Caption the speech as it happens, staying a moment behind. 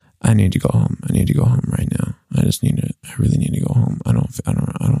I need to go home. I need to go home right now. I really need to go home. I don't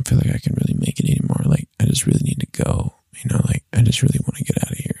feel like I can really make it anymore. Like, I just really need to go, like, I just really want to get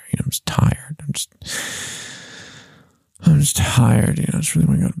out of here. I'm just tired. I'm just tired. I just really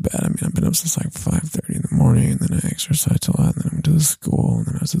want to go to bed. I mean, I've been up since like 5:30 in the morning, and then I exercised a lot, and then I went to the school, and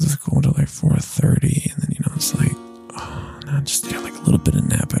then I was at the school until like 4:30, and then, it's like, and I just had like a little bit of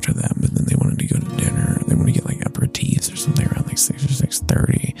nap after that, but then they wanted to go to dinner. They wanted to get like aperitifs or something around like 6 or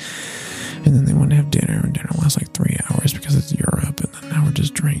 6:30. And then they want to have dinner, and dinner lasts like 3 hours because it's Europe, and then now we're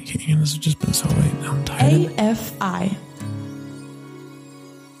just drinking, and it's just been so late. Now I'm tired. AFI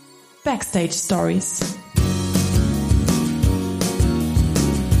Backstage Stories.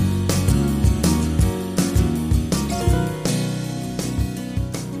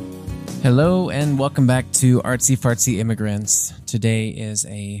 Hello and welcome back to Artsy Fartsy Immigrants. Today is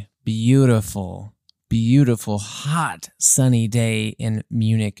a beautiful, hot, sunny day in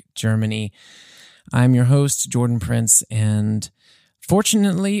Munich, Germany. I'm your host, Jordan Prince, and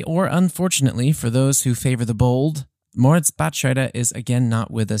fortunately or unfortunately for those who favor the bold, Moritz Batscheider is again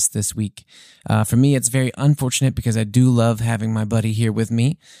not with us this week. For me, it's very unfortunate because I do love having my buddy here with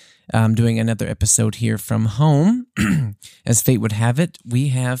me. I'm doing another episode here from home. As fate would have it, we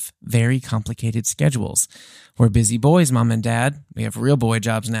have very complicated schedules. We're busy boys, mom and dad. We have real boy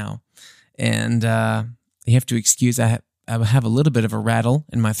jobs now. And you have to excuse, I have a little bit of a rattle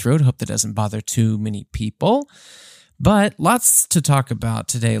in my throat. I hope that doesn't bother too many people. But lots to talk about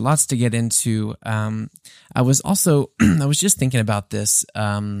today, lots to get into. I was just thinking about this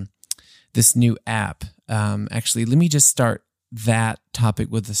new app. Actually, let me just start that topic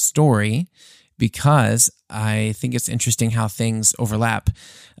with a story because I think it's interesting how things overlap.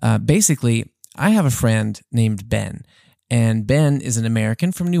 Basically, I have a friend named Ben, and Ben is an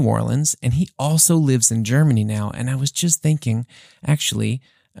American from New Orleans, and he also lives in Germany now. And I was just thinking, actually,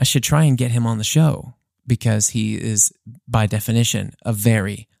 I should try and get him on the show because he is, by definition, a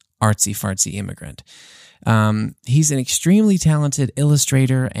very artsy-fartsy immigrant. He's an extremely talented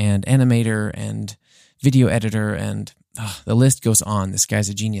illustrator and animator and video editor, and the list goes on. This guy's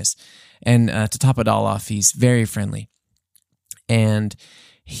a genius. And to top it all off, he's very friendly. And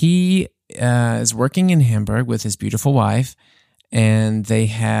he is working in Hamburg with his beautiful wife, and they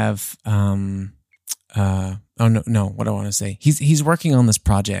have what do I want to say? He's working on this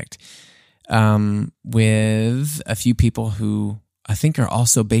project with a few people who I think are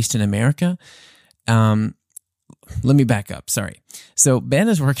also based in America. Let me back up. Sorry. So Ben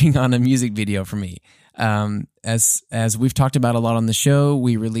is working on a music video for me. As we've talked about a lot on the show,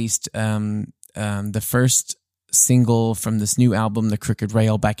 we released the first single from this new album, The Crooked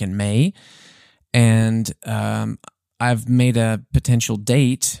Rail, back in May. And I've made a potential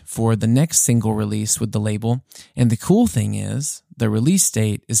date for the next single release with the label. And the cool thing is, the release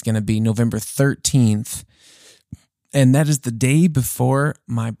date is going to be November 13th. And that is the day before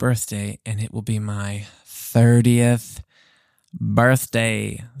my birthday, and it will be my 30th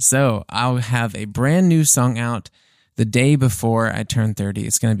birthday. So I'll have a brand new song out the day before I turn 30.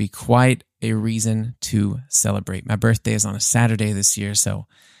 It's going to be quite a reason to celebrate. My birthday is on a Saturday this year, so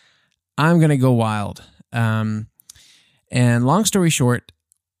I'm going to go wild. And long story short,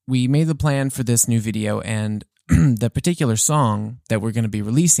 we made the plan for this new video, and the particular song that we're going to be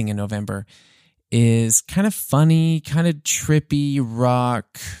releasing in November is kind of funny, kind of trippy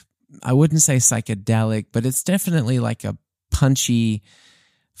rock. I wouldn't say psychedelic, but it's definitely like a punchy,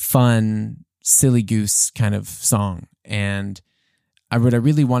 fun, silly goose kind of song. And what I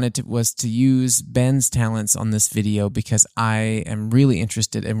really wanted was to use Ben's talents on this video because I am really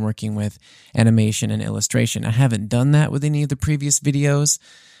interested in working with animation and illustration. I haven't done that with any of the previous videos.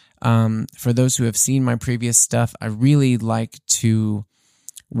 For those who have seen my previous stuff, I really like to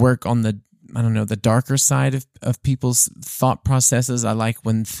work on the darker side of people's thought processes. I like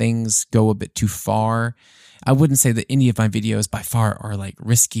when things go a bit too far. I wouldn't say that any of my videos by far are like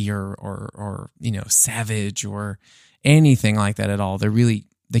risky or savage or anything like that at all.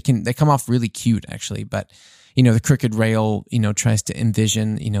 They come off really cute actually, but the Crooked Rail, tries to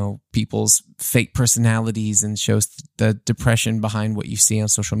envision, people's fake personalities and shows the depression behind what you see on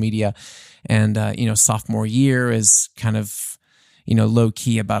social media. And, Sophomore Year is kind of, low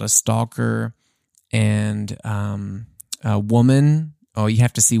key about a stalker and a woman. Oh, you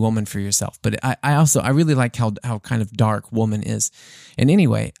have to see Woman for yourself. But I really like how kind of dark Woman is. And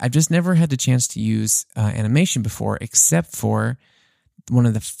anyway, I've just never had the chance to use animation before, except for one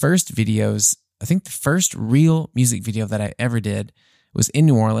of the first videos. I think the first real music video that I ever did was in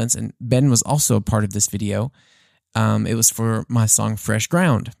New Orleans, and Ben was also a part of this video. It was for my song Fresh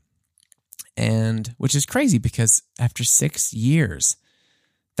Ground, and which is crazy because after 6 years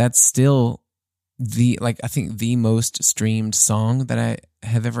that's still I think the most streamed song that I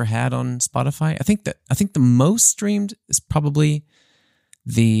have ever had on Spotify. I think the most streamed is probably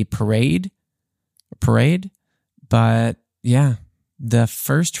the Parade, but yeah, the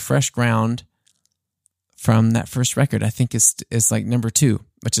first Fresh Ground from that first record, I think is like number 2,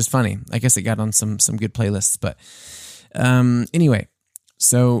 which is funny. I guess it got on some good playlists, but anyway,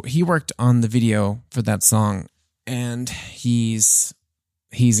 so he worked on the video for that song, and he's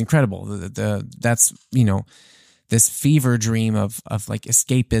incredible. That's, this fever dream of like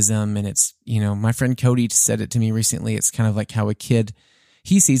escapism, and it's, my friend Cody said it to me recently. It's kind of like how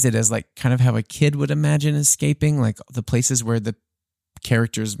he sees it as like kind of how a kid would imagine escaping, like the places where the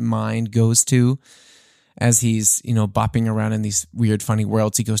character's mind goes to as he's, bopping around in these weird, funny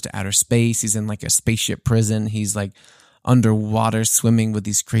worlds. He goes to outer space. He's in like a spaceship prison. He's like underwater swimming with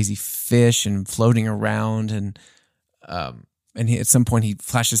these crazy fish and floating around. And at some point he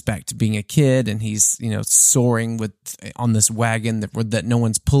flashes back to being a kid, and he's, soaring on this wagon that no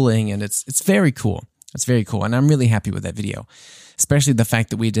one's pulling. And it's very cool. It's very cool. And I'm really happy with that video, especially the fact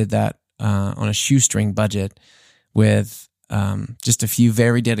that we did that on a shoestring budget with just a few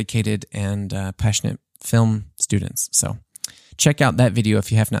very dedicated and passionate film students. So check out that video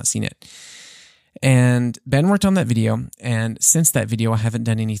if you have not seen it. And Ben worked on that video, and since that video I haven't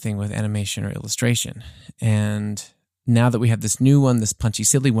done anything with animation or illustration. And now that we have this new one, this punchy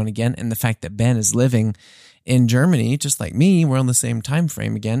silly one again, and the fact that Ben is living in Germany just like me, we're on the same time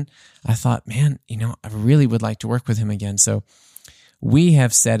frame again, I thought, man, I really would like to work with him again. So we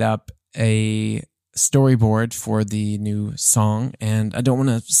have set up a storyboard for the new song, and I don't want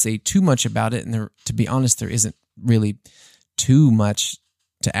to say too much about it, and to be honest, there isn't really too much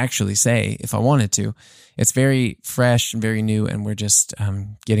to actually say if I wanted to. It's very fresh and very new, and we're just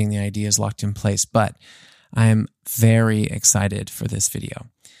getting the ideas locked in place, but I'm very excited for this video,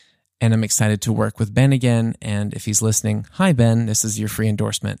 and I'm excited to work with Ben again. And if he's listening, hi Ben, this is your free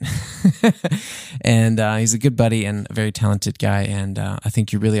endorsement. And he's a good buddy and a very talented guy, and I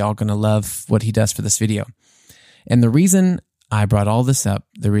think you're really all going to love what he does for this video. And the reason I brought all this up,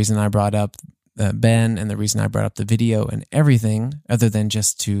 the reason I brought up Ben, and the reason I brought up the video and everything, other than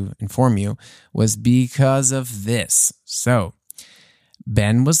just to inform you, was because of this. So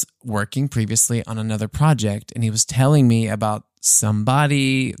Ben was working previously on another project, and he was telling me about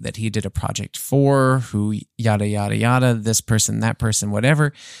somebody that he did a project for, who yada, yada, yada, this person, that person,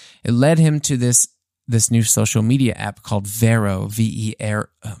 whatever. It led him to this new social media app called Vero,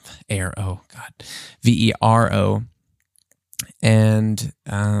 V-E-R-O. And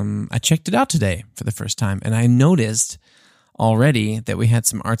I checked it out today for the first time, and I noticed already that we had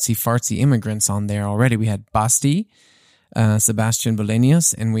some artsy-fartsy immigrants on there already. We had Basti, Sebastian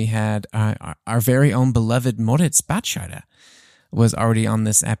Bolenius, and we had our very own beloved Moritz Batscheider was already on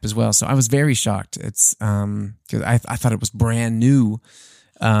this app as well. So I was very shocked. It's because I thought it was brand new,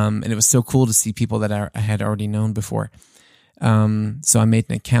 and it was so cool to see people that I had already known before. So I made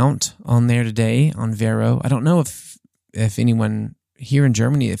an account on there today on Vero. I don't know if anyone here in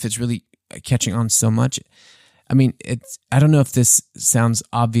Germany, if it's really catching on so much. I mean, I don't know if this sounds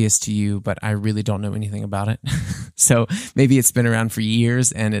obvious to you, but I really don't know anything about it. So maybe it's been around for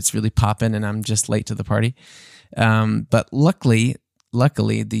years and it's really popping and I'm just late to the party. But luckily,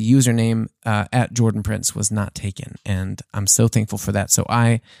 the username at Jordan Prince was not taken, and I'm so thankful for that. So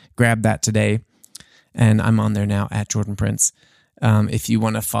I grabbed that today, and I'm on there now at Jordan Prince. If you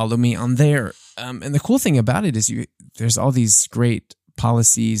want to follow me on there, and the cool thing about it is there's all these great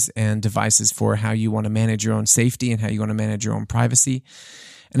policies and devices for how you want to manage your own safety and how you want to manage your own privacy.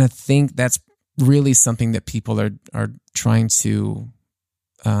 And I think that's really something that people are trying to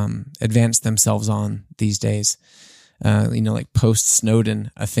advance themselves on these days. Like post Snowden,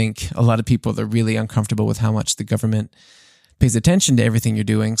 I think a lot of people are really uncomfortable with how much the government pays attention to everything you're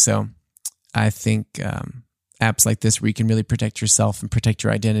doing. So I think apps like this where you can really protect yourself and protect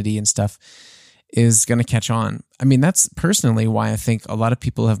your identity and stuff is going to catch on. I mean, that's personally why I think a lot of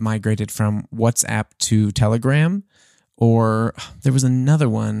people have migrated from WhatsApp to Telegram, or there was another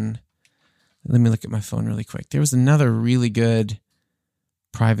one. Let me look at my phone really quick. There was another really good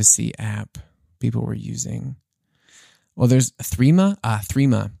privacy app people were using. Well, there's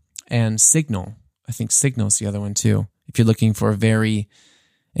Threema and Signal. I think Signal's the other one too. If you're looking for a very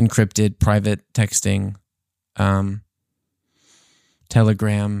encrypted private texting,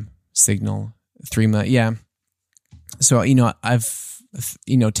 Telegram, Signal, Threema, yeah. So,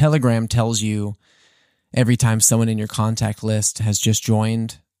 Telegram tells you every time someone in your contact list has just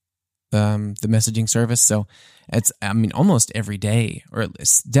joined the messaging service. So it's, almost every day, or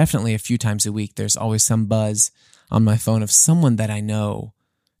it's definitely a few times a week, there's always some buzz on my phone of someone that I know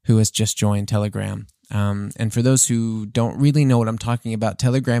who has just joined Telegram. And for those who don't really know what I'm talking about,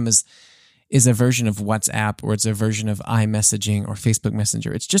 Telegram is a version of WhatsApp, or it's a version of iMessaging or Facebook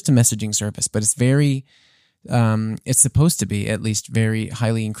Messenger. It's just a messaging service, but it's it's supposed to be at least very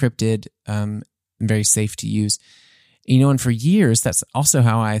highly encrypted, and very safe to use. And for years, that's also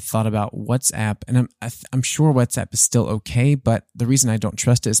how I thought about WhatsApp. And I'm sure WhatsApp is still okay, but the reason I don't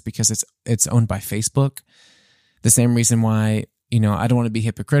trust it is because it's owned by Facebook. The same reason why, I don't want to be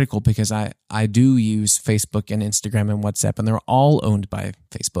hypocritical, because I do use Facebook and Instagram and WhatsApp, and they're all owned by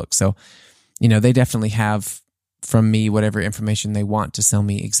Facebook. So, they definitely have from me whatever information they want to sell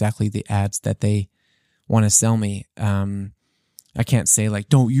me, exactly the ads that they want to sell me. I can't say like,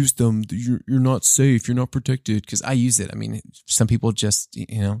 don't use them. You're not safe. You're not protected, because I use it. I mean, some people just,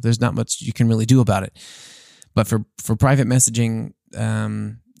 there's not much you can really do about it. But for private messaging,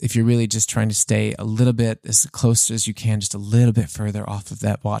 if you're really just trying to stay a little bit as close as you can, just a little bit further off of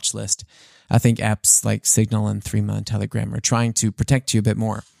that watch list, I think apps like Signal and Threema and Telegram are trying to protect you a bit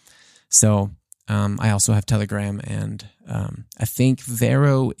more. So I also have Telegram, and I think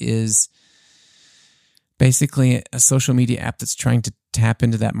Vero is basically a social media app that's trying to tap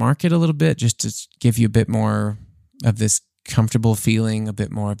into that market a little bit, just to give you a bit more of this comfortable feeling, a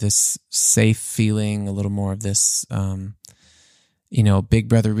bit more of this safe feeling, a little more of this, Big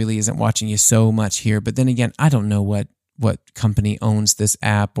Brother really isn't watching you so much here. But then again, I don't know what company owns this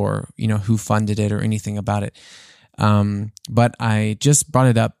app, or, who funded it, or anything about it. But I just brought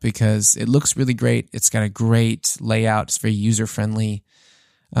it up because it looks really great. It's got a great layout. It's very user-friendly.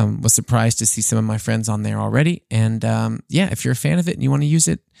 Was surprised to see some of my friends on there already. And if you're a fan of it and you want to use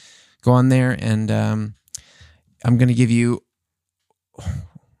it, go on there. And I'm going to give you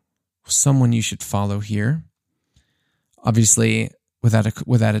someone you should follow here. Obviously,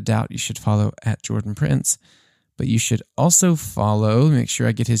 without a doubt, you should follow at Jordan Prince. But you should also follow, make sure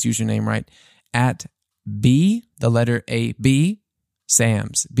I get his username right, at B, the letter A, B,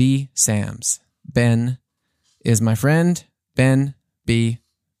 Sams. B, Sams. Ben is my friend. Ben, B,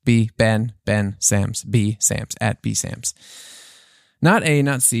 Ben, Sams, B, Sams, at B, Sams. Not A,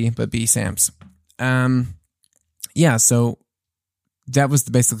 not C, but B, Sams. So that was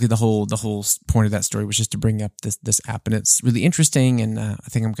basically the whole point of that story, was just to bring up this app, and it's really interesting, and I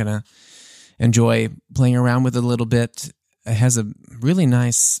think I'm gonna enjoy playing around with it a little bit. It has a really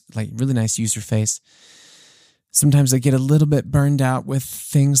nice user face. Sometimes I get a little bit burned out with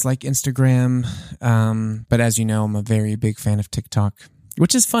things like Instagram, but as you know, I'm a very big fan of TikTok.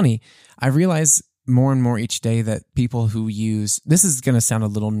 Which is funny. I realize more and more each day that people who use, this is going to sound a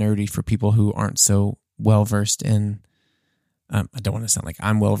little nerdy for people who aren't so well-versed in, I don't want to sound like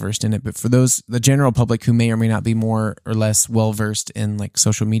I'm well-versed in it, but for the general public who may or may not be more or less well-versed in like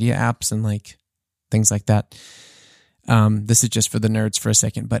social media apps and like things like that, this is just for the nerds for a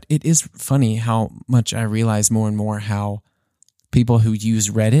second. But it is funny how much I realize more and more how people who use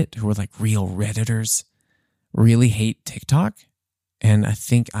Reddit, who are like real Redditors, really hate TikTok. And I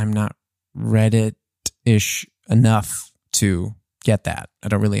think I'm not Reddit-ish enough to get that. I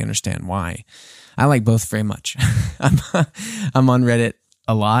don't really understand why. I like both very much. I'm on Reddit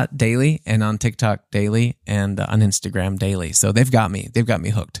a lot daily, and on TikTok daily, and on Instagram daily. So they've got me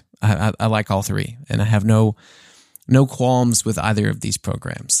hooked. I like all three, and I have no qualms with either of these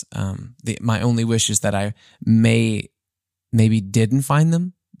programs. My only wish is that I maybe didn't find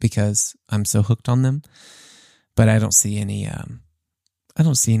them because I'm so hooked on them, but I don't see any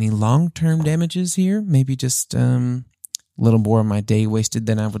long-term damages here. Maybe just a little more of my day wasted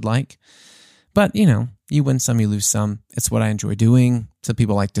than I would like. But, you win some, you lose some. It's what I enjoy doing. Some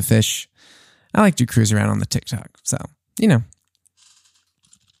people like to fish. I like to cruise around on the TikTok. So,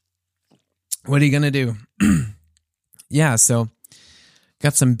 what are you going to do? So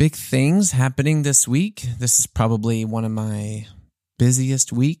got some big things happening this week. This is probably one of my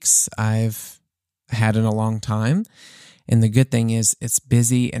busiest weeks I've had in a long time. And the good thing is it's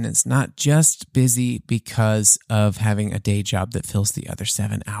busy, and it's not just busy because of having a day job that fills the other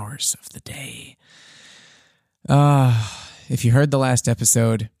 7 hours of the day. If you heard the last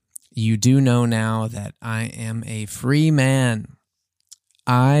episode, you do know now that I am a free man.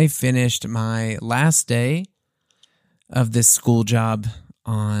 I finished my last day of this school job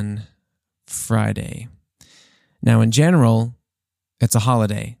on Friday. Now, in general, it's a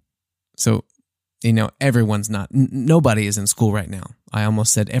holiday. So, nobody is in school right now. I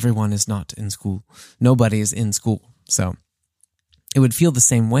almost said everyone is not in school. Nobody is in school. So it would feel the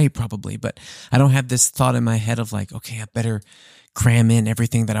same way probably, but I don't have this thought in my head of like, okay, I better cram in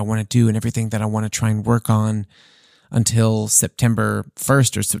everything that I want to do and everything that I want to try and work on until September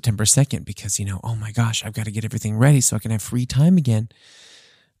 1st or September 2nd because, oh my gosh, I've got to get everything ready so I can have free time again.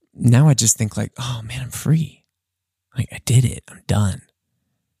 now I just think like, oh man, I'm free. Like I did it. I'm done.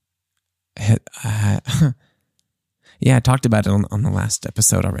 Yeah, I talked about it on the last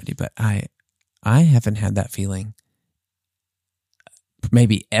episode already, but I haven't had that feeling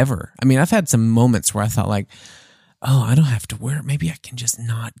maybe ever. I mean, I've had some moments where I thought like, oh, I don't have to work. Maybe I can just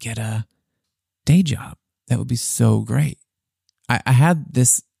not get a day job. That would be so great. I had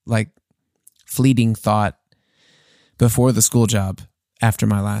this like fleeting thought before the school job, after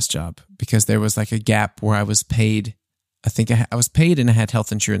my last job, because there was like a gap where I was paid. I think I was paid and I had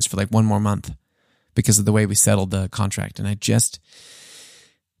health insurance for like one more month because of the way we settled the contract. And I just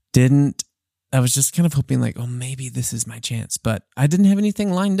didn't, I was just kind of hoping like, oh, maybe this is my chance. But I didn't have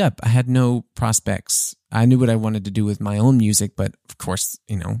anything lined up. I had no prospects. I knew what I wanted to do with my own music, but of course,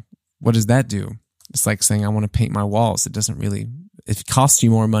 what does that do? It's like saying I want to paint my walls. It doesn't really, it costs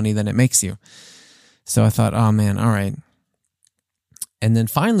you more money than it makes you. So I thought, oh man, all right. And then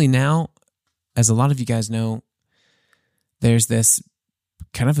finally now, as a lot of you guys know, there's this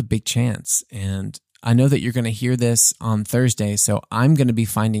kind of a big chance. And I know that you're going to hear this on Thursday, so I'm going to be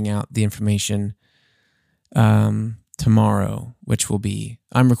finding out the information tomorrow, which will be,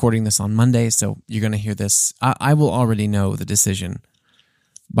 I'm recording this on Monday, so you're going to hear this. I will already know the decision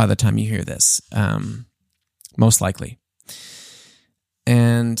by the time you hear this, most likely.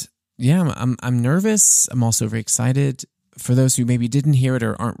 And yeah, I'm nervous. I'm also very excited. For those who maybe didn't hear it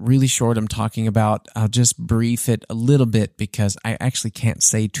or aren't really sure what I'm talking about, I'll just brief it a little bit because I actually can't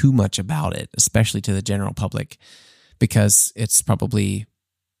say too much about it, especially to the general public, because it's probably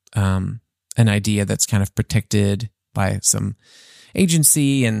an idea that's kind of protected by some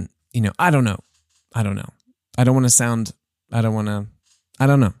agency. And, I don't know. I don't want to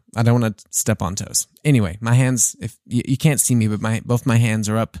step on toes. Anyway, my hands, if you can't see me, but both my hands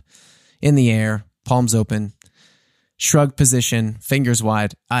are up in the air, palms open, shrug position, fingers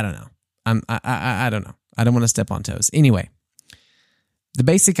wide. I don't know. I don't know. I don't want to step on toes. Anyway, the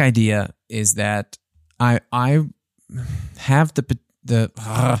basic idea is that I have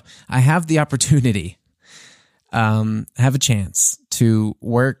I have the opportunity, have a chance to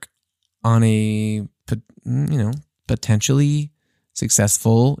work on a potentially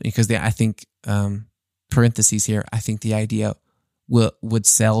successful, because I think parentheses here, I think the idea would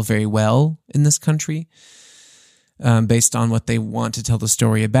sell very well in this country. Based on what they want to tell the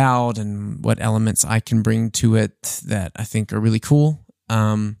story about and what elements I can bring to it that I think are really cool.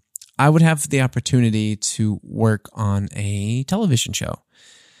 I would have the opportunity to work on a television show,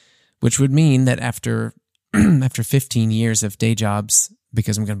 which would mean that after 15 years of day jobs,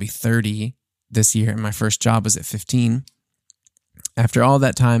 because I'm going to be 30 this year and my first job was at 15, after all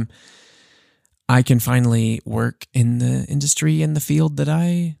that time, I can finally work in the industry and the field that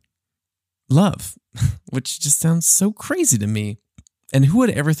I love, which just sounds so crazy to me. And who would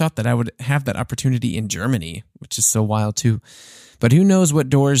have ever thought that I would have that opportunity in Germany, which is so wild too. But who knows what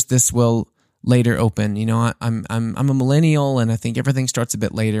doors this will later open. I'm a millennial, and I think everything starts a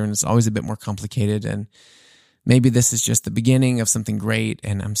bit later and it's always a bit more complicated. And maybe this is just the beginning of something great,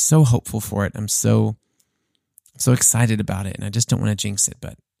 and I'm so hopeful for it. I'm so excited about it, and I just don't want to jinx it.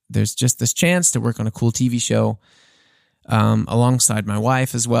 But there's just this chance to work on a cool TV show alongside my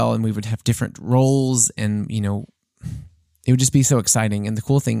wife as well, and we would have different roles, and it would just be so exciting. And the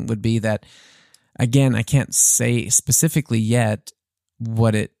cool thing would be that, again, I can't say specifically yet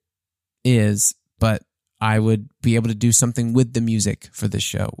what it is, but I would be able to do something with the music for this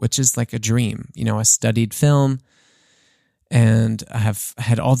show, which is like a dream. I studied film, and I have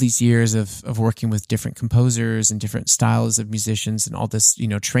had all these years of working with different composers and different styles of musicians and all this,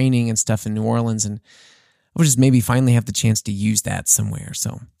 training and stuff in New Orleans, and I would just maybe finally have the chance to use that somewhere.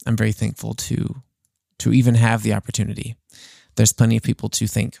 So I'm very thankful to even have the opportunity. There's plenty of people to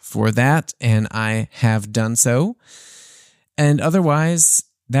thank for that, and I have done so. And otherwise,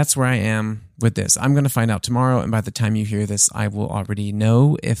 that's where I am with this. I'm going to find out tomorrow, and by the time you hear this, I will already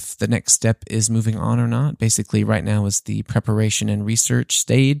know if the next step is moving on or not. Basically, right now is the preparation and research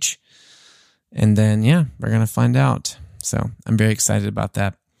stage. And then, we're going to find out. So I'm very excited about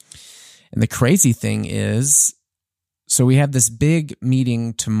that. And the crazy thing is, so we have this big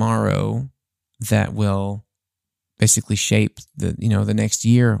meeting tomorrow that will basically shape the next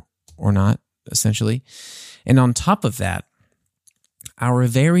year or not, essentially. And on top of that, our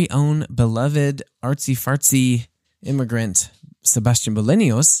very own beloved artsy-fartsy immigrant, Sebastian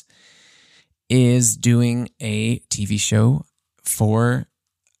Bolenius, is doing a TV show for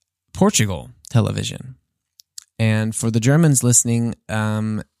Portugal television. And for the Germans listening,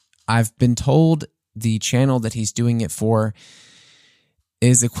 I've been told the channel that he's doing it for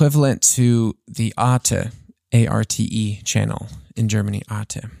is equivalent to the Arte, A-R-T-E channel in Germany,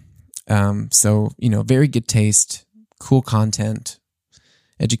 Arte. So, very good taste, cool content,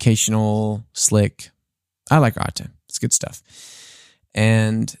 educational, slick. I like Arte. It's good stuff.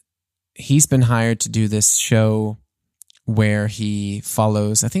 And he's been hired to do this show where he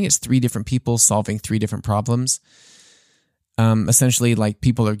follows, I think it's 3 different people solving 3 different problems. Essentially, like,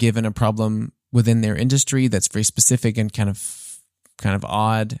 people are given a problem within their industry that's very specific and kind of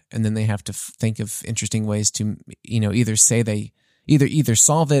odd, and then they have to think of interesting ways to, either say they either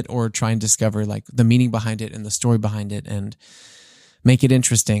solve it or try and discover like the meaning behind it and the story behind it and make it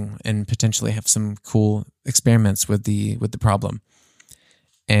interesting and potentially have some cool experiments with the problem.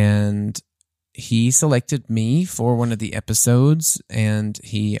 And he selected me for one of the episodes, and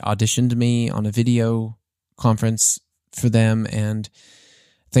he auditioned me on a video conference for them, and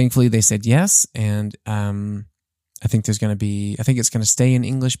thankfully they said yes. And I think it's going to stay in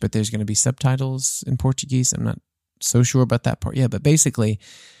English, but there's going to be subtitles in Portuguese. I'm not so sure about that part yet, but basically,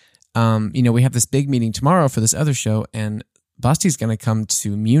 we have this big meeting tomorrow for this other show, and Basti's going to come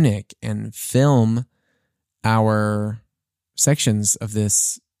to Munich and film our sections of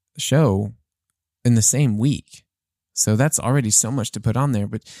this show in the same week. So that's already so much to put on there,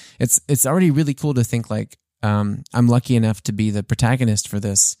 but it's already really cool to think like, I'm lucky enough to be the protagonist for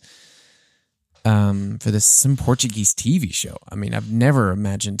this some Portuguese TV show. I mean, I've never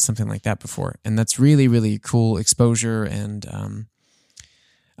imagined something like that before, and that's really, really cool exposure. And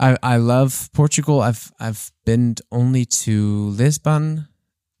I love Portugal. I've been only to Lisbon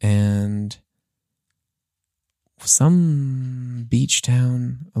and some beach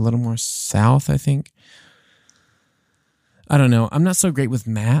town a little more south, I think. I don't know. I'm not so great with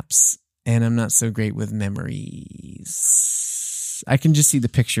maps, and I'm not so great with memories. I can just see the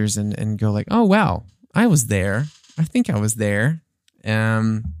pictures and go like, oh, wow, I was there. I think I was there.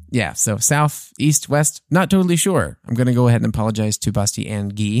 So south, east, west, not totally sure. I'm going to go ahead and apologize to Basti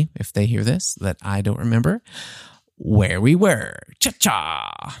and Guy if they hear this, that I don't remember where we were.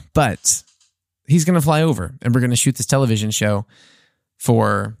 Cha-cha! But he's going to fly over, and we're going to shoot this television show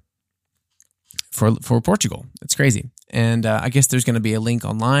for Portugal. It's crazy. And I guess there's going to be a link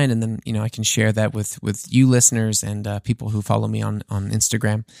online, and then, I can share that with you listeners and people who follow me on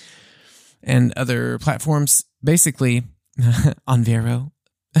Instagram and other platforms. Basically, on Vero,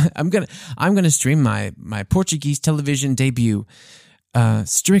 I'm gonna stream my Portuguese television debut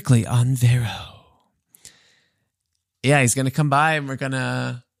strictly on Vero. Yeah, he's gonna come by, and we're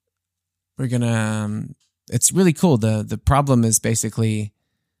gonna. It's really cool. The problem is basically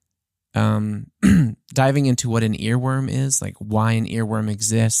diving into what an earworm is, like why an earworm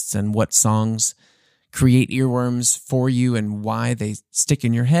exists and what songs create earworms for you and why they stick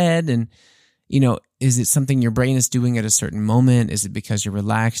in your head. And, is it something your brain is doing at a certain moment? Is it because you're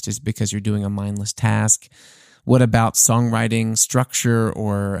relaxed? Is it because you're doing a mindless task? What about songwriting structure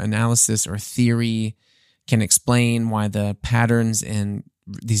or analysis or theory can explain why the patterns in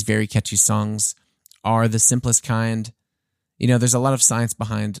these very catchy songs are the simplest kind? There's a lot of science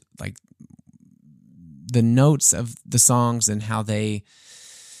behind like the notes of the songs and how they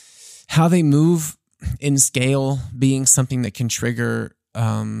move in scale being something that can trigger,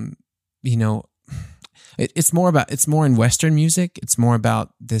 it's more in Western music. It's more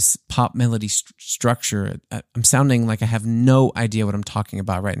about this pop melody structure. I'm sounding like I have no idea what I'm talking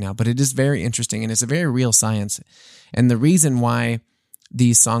about right now, but it is very interesting, and it's a very real science. And the reason why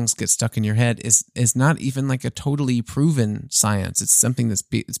these songs get stuck in your head is not even like a totally proven science. It's something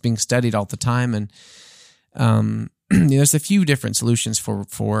it's being studied all the time. And there's a few different solutions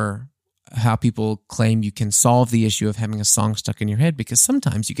for how people claim you can solve the issue of having a song stuck in your head, because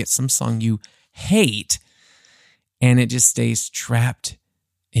sometimes you get some song you hate and it just stays trapped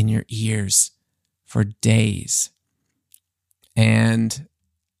in your ears for days. And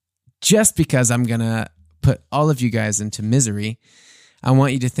just because I'm going to put all of you guys into misery, I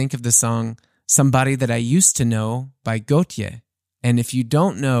want you to think of the song Somebody That I Used to Know by Gautier. And if you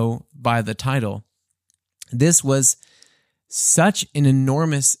don't know by the title, this was such an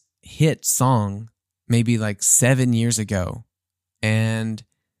enormous hit song maybe like 7 years ago. And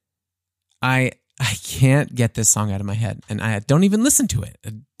I can't get this song out of my head. And I don't even listen to it.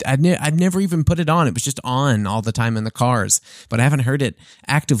 I'd never even put it on. It was just on all the time in the cars. But I haven't heard it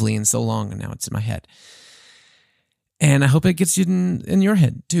actively in so long, and now it's in my head. And I hope it gets you in your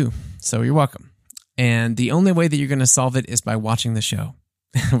head too. So you're welcome. And the only way that you're going to solve it is by watching the show.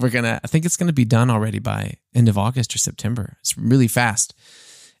 I think it's going to be done already by end of August or September. It's really fast.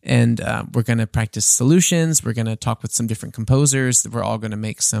 And we're going to practice solutions. We're going to talk with some different composers. We're all going to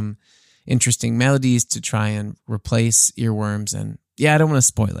make some interesting melodies to try and replace earworms. And I don't want to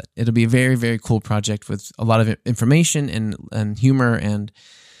spoil it. It'll be a very, very cool project with a lot of information and humor. And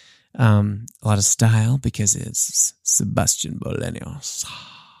A lot of style because it's Sebastian Bolenos.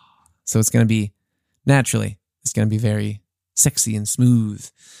 So it's going to be, naturally, it's going to be very sexy and smooth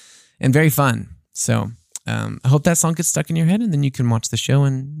and very fun. So I hope that song gets stuck in your head, and then you can watch the show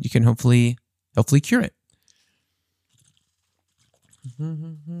and you can hopefully cure it.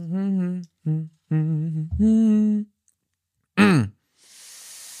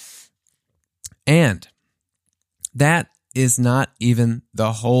 And that is not even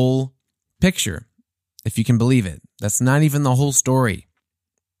the whole picture, if you can believe it. That's not even the whole story.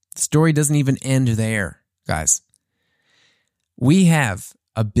 The story doesn't even end there, guys. We have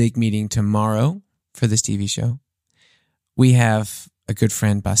a big meeting tomorrow for this TV show. We have a good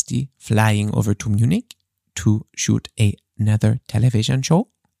friend, Basti, flying over to Munich to shoot another television show.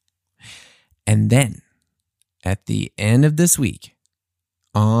 And then, at the end of this week,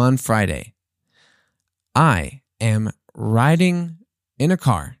 on Friday, I am riding in a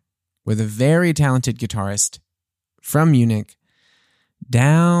car with a very talented guitarist from Munich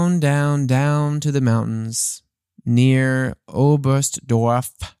down to the mountains near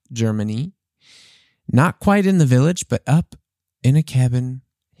Oberstdorf, Germany. Not quite in the village, but up in a cabin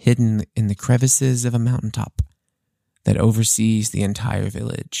hidden in the crevices of a mountaintop that oversees the entire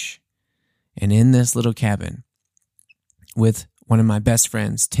village. And in this little cabin, with one of my best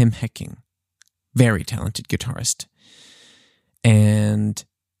friends, Tim Hecking, very talented guitarist, and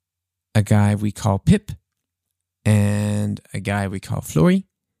a guy we call Pip, and a guy we call Flory,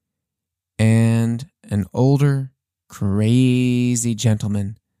 and an older, crazy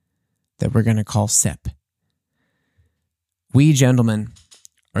gentleman that we're going to call Sepp. We gentlemen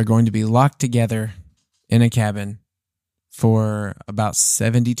are going to be locked together in a cabin for about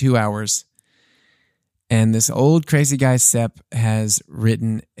 72 hours. And this old crazy guy, Sepp, has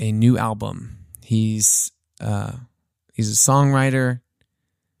written a new album. He's a songwriter,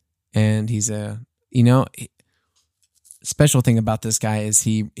 and he's special thing about this guy is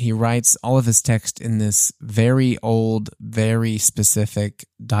he writes all of his text in this very old, very specific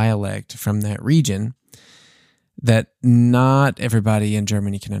dialect from that region that not everybody in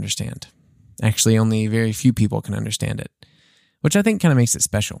Germany can understand. Actually, only very few people can understand it, which I think kind of makes it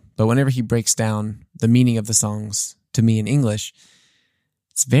special. But whenever he breaks down the meaning of the songs to me in English,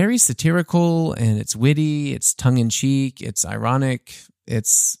 it's very satirical and it's witty, it's tongue-in-cheek, it's ironic,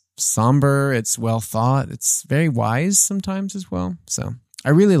 it's somber, it's well thought, it's very wise sometimes as well. So I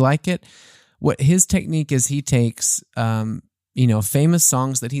really like it. What his technique is, he takes famous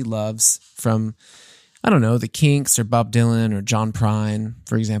songs that he loves from, I don't know, the Kinks or Bob Dylan or John Prine,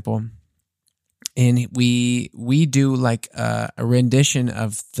 for example. And we do like a rendition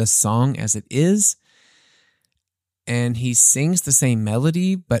of the song as it is. And he sings the same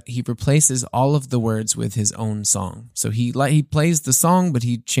melody, but he replaces all of the words with his own song. So he plays the song, but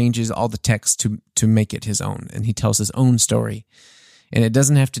he changes all the text to make it his own. And he tells his own story. And it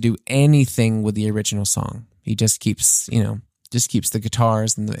doesn't have to do anything with the original song. He just keeps the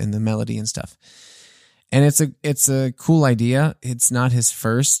guitars and the melody and stuff. And it's a cool idea. It's not his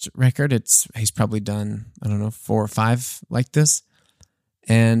first record. He's probably done, I don't know, 4 or 5 like this.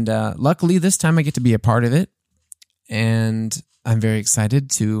 And luckily this time I get to be a part of it. And I'm very excited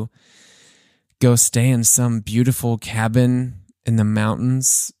to go stay in some beautiful cabin in the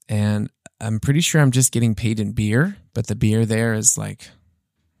mountains. And I'm pretty sure I'm just getting paid in beer, but the beer there is like,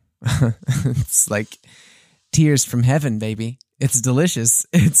 it's like tears from heaven, baby. It's delicious.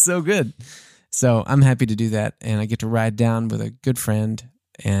 It's so good. So I'm happy to do that. And I get to ride down with a good friend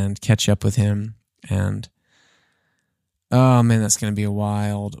and catch up with him. And oh man, that's going to be a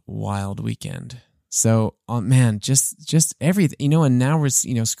wild, wild weekend. So, man, just everything, and now we're,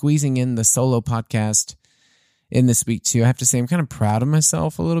 squeezing in the solo podcast in this week too. I have to say I'm kind of proud of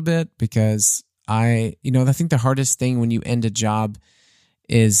myself a little bit because I think the hardest thing when you end a job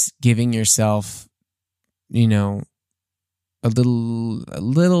is giving yourself, a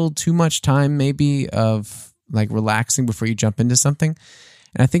little too much time maybe of like relaxing before you jump into something.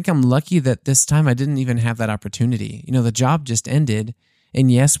 And I think I'm lucky that this time I didn't even have that opportunity. The job just ended. And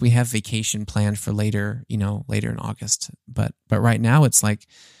yes, we have vacation planned for later in August. But right now it's like,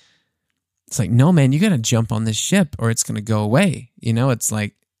 no, man, you got to jump on this ship or it's going to go away. It's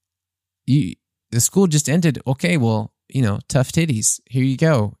like the school just ended. Okay, well, tough titties. Here you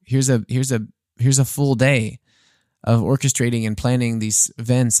go. Here's a full day of orchestrating and planning these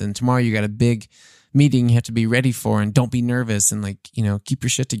events. And tomorrow you got a big meeting you have to be ready for, and don't be nervous and keep your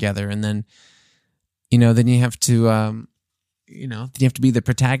shit together. And then, then you have to, you have to be the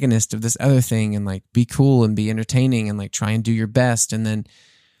protagonist of this other thing and like be cool and be entertaining and like try and do your best and then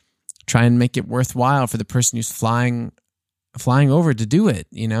try and make it worthwhile for the person who's flying flying over to do it,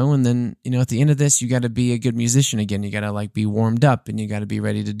 and then, at the end of this, you got to be a good musician again. You got to be warmed up, and you got to be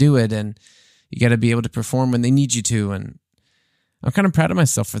ready to do it. And you got to be able to perform when they need you to. And I'm kind of proud of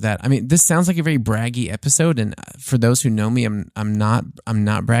myself for that. I mean, this sounds like a very braggy episode. And for those who know me, I'm not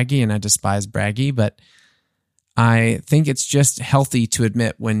braggy, and I despise braggy, but I think it's just healthy to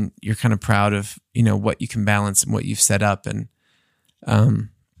admit when you're kind of proud of, what you can balance and what you've set up. And,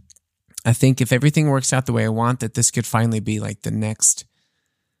 I think if everything works out the way I want, that this could finally be like the next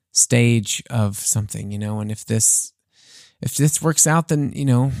stage of something, and if this works out, then,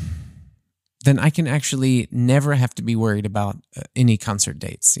 then I can actually never have to be worried about any concert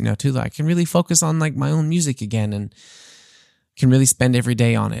dates, too. I can really focus on my own music again, and can really spend every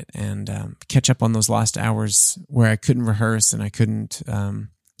day on it, and catch up on those lost hours where I couldn't rehearse, and I couldn't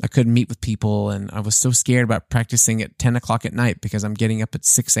meet with people, and I was so scared about practicing at 10 o'clock at night because I'm getting up at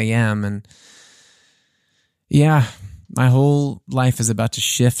 6 a.m. And yeah, my whole life is about to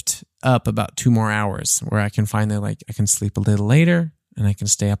shift up about 2 more hours where I can finally I can sleep a little later and I can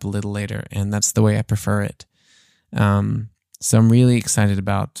stay up a little later, and that's the way I prefer it. So I'm really excited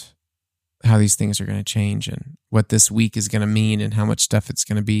about how these things are going to change and what this week is going to mean and how much stuff it's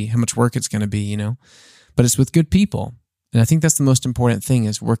going to be, how much work it's going to be, but it's with good people. And I think that's the most important thing,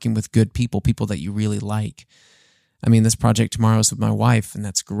 is working with good people that you really like. I mean, this project tomorrow is with my wife, and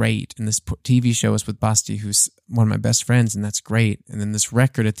that's great. And this TV show is with Basti, who's one of my best friends, and that's great. And then this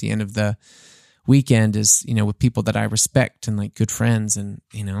record at the end of the weekend is, with people that I respect and good friends, and,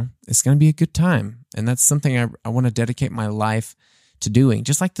 it's going to be a good time. And that's something I want to dedicate my life to doing,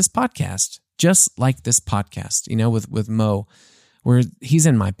 just like this podcast, with Mo. Where he's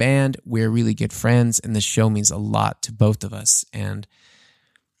in my band, we're really good friends, and this show means a lot to both of us. And,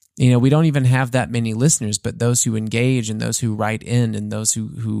 we don't even have that many listeners, but those who engage and those who write in and those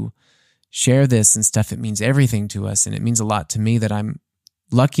who share this and stuff, it means everything to us. And it means a lot to me that I'm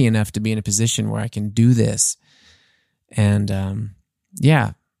lucky enough to be in a position where I can do this. And,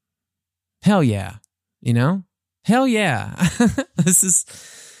 yeah, hell yeah, hell yeah. This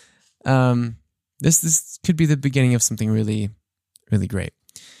could be the beginning of something really, really great.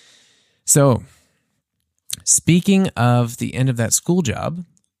 So, speaking of the end of that school job,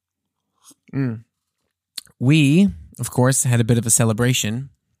 we, of course, had a bit of a celebration.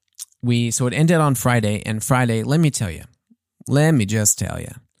 So it ended on Friday, and Friday, let me just tell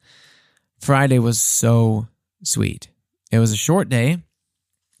you, Friday was so sweet. It was a short day,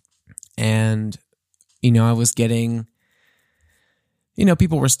 and, I was getting,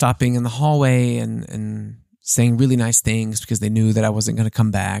 people were stopping in the hallway and saying really nice things because they knew that I wasn't going to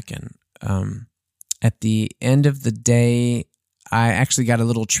come back. And at the end of the day, I actually got a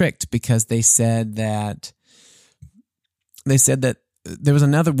little tricked because they said that there was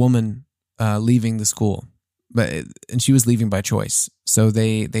another woman leaving the school, and she was leaving by choice. So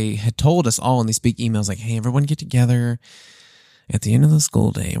they had told us all in these big emails, hey, everyone get together at the end of the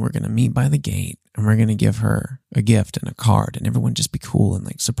school day, and we're going to meet by the gate, and we're going to give her a gift and a card, and everyone just be cool and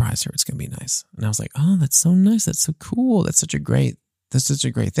surprise her. It's going to be nice. And I was like, oh, that's so nice. That's so cool. That's such a great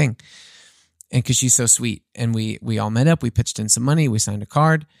thing. And because she's so sweet. And we all met up, we pitched in some money, we signed a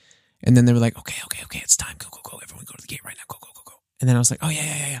card, and then they were like, okay, it's time. Go. Everyone go to the gate right now. Go. And then I was like, oh,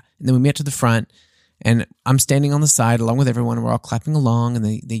 yeah. And then we met to the front, and I'm standing on the side along with everyone, and we're all clapping along, and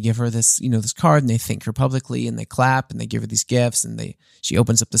they give her this, this card, and they thank her publicly, and they clap, and they give her these gifts, and she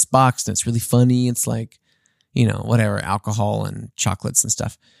opens up this box, and it's really funny. It's whatever, alcohol and chocolates and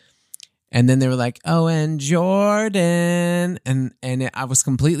stuff. And then they were like, oh, and Jordan. And I was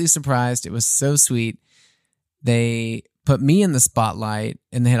completely surprised. It was so sweet. They put me in the spotlight,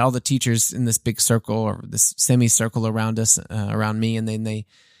 and they had all the teachers in this big circle or this semicircle around us, around me. And then they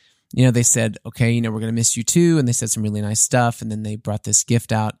said, okay, we're going to miss you too. And they said some really nice stuff. And then they brought this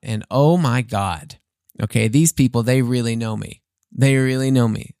gift out, and oh my God. Okay. These people, they really know me.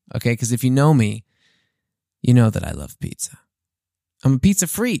 Okay. Because if you know me, you know that I love pizza. I'm a pizza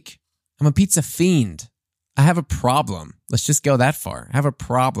freak. I'm a pizza fiend. I have a problem. Let's just go that far. I have a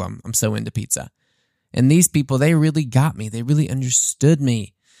problem. I'm so into pizza. And these people, they really got me. They really understood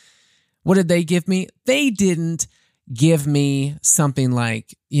me. What did they give me? They didn't give me something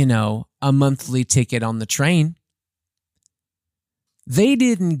like, a monthly ticket on the train. They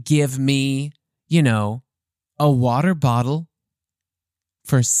didn't give me, a water bottle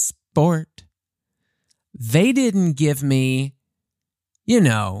for sport. They didn't give me,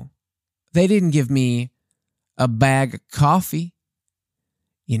 they didn't give me a bag of coffee.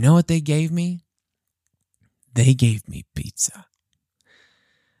 You know what they gave me? They gave me pizza.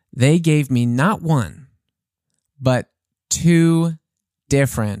 They gave me not one, but 2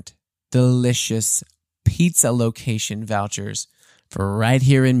 different delicious pizza location vouchers for right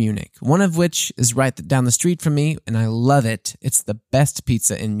here in Munich, one of which is right down the street from me, and I love it. It's the best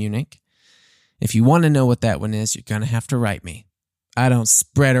pizza in Munich. If you want to know what that one is, you're going to have to write me. I don't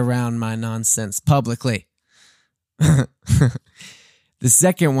spread around my nonsense publicly. The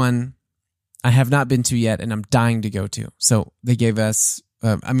second one I have not been to yet, and I'm dying to go to. So they gave us,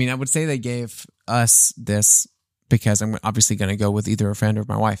 I would say they gave us this because I'm obviously going to go with either a friend or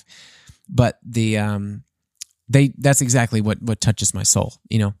my wife. But that's exactly what touches my soul.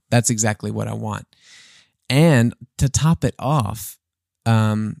 You know, that's exactly what I want. And to top it off,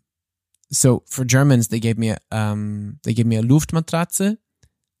 so for Germans they gave me a Luftmatratze,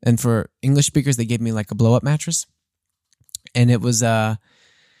 and for English speakers they gave me like a blow up mattress, and it was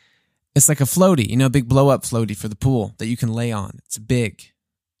it's like a floaty, you know, a big blow up floaty for the pool that you can lay on. It's big,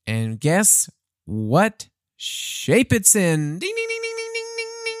 and guess what shape it's in? Ding ding ding ding ding ding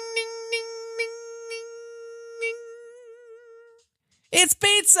ding ding ding ding ding. It's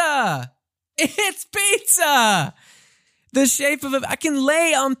pizza. It's pizza. The shape of it. I can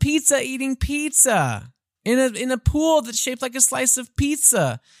lay on pizza eating pizza in a pool that's shaped like a slice of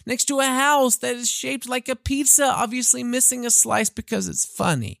pizza next to a house that is shaped like a pizza, obviously missing a slice because it's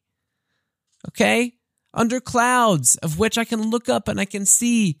funny. Okay? Under clouds, of which I can look up and I can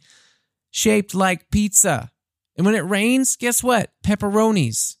see shaped like pizza. And when it rains, guess what?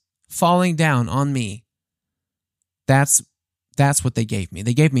 Pepperonis falling down on me. That's what they gave me.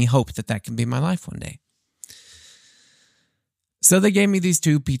 They gave me hope that can be my life one day. So they gave me these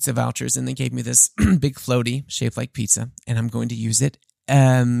 2 pizza vouchers, and they gave me this big floaty shaped like pizza, and I'm going to use it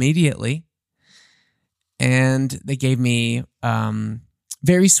immediately. And they gave me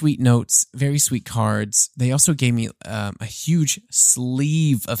very sweet notes, very sweet cards. They also gave me a huge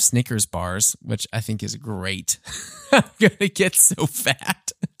sleeve of Snickers bars, which I think is great. I'm going to get so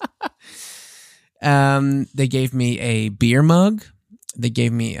fat. They gave me a beer mug. They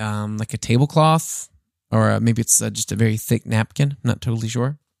gave me like a tablecloth, or maybe it's just a very thick napkin. I'm not totally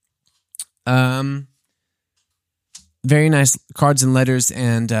sure. Very nice cards and letters,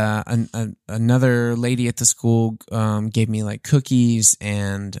 and another lady at the school gave me like cookies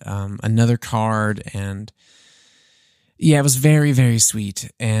and another card, and yeah, it was very, very sweet.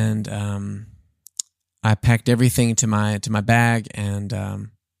 And I packed everything to my bag,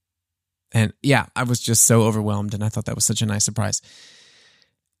 and yeah, I was just so overwhelmed, and I thought that was such a nice surprise.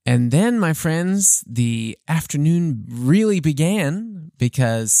 And then, my friends, the afternoon really began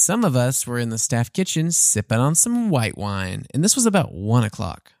because some of us were in the staff kitchen sipping on some white wine. And this was about 1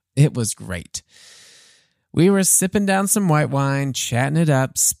 o'clock. It was great. We were sipping down some white wine, chatting it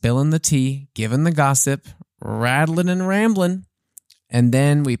up, spilling the tea, giving the gossip, rattling and rambling. And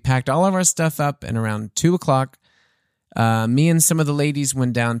then we packed all of our stuff up, and around 2 o'clock, me and some of the ladies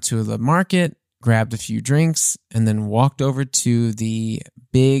went down to the market, grabbed a few drinks, and then walked over to the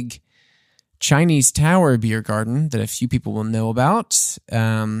big Chinese Tower beer garden that a few people will know about.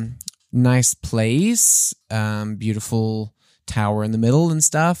 Nice place, beautiful tower in the middle and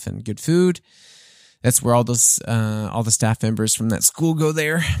stuff, and good food. That's where all the staff members from that school go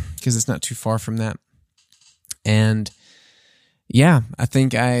there, because it's not too far from that. And yeah, I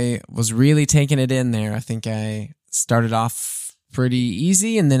think I was really taking it in there. I think I started off pretty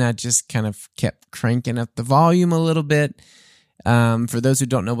easy, and then I just kind of kept cranking up the volume a little bit. For those who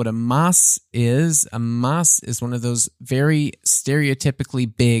don't know what a Maß is one of those very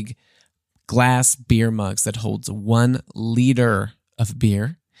stereotypically big glass beer mugs that holds 1 liter of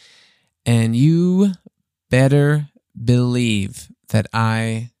beer. And you better believe that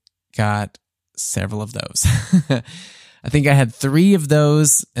I got several of those. I think I had 3 of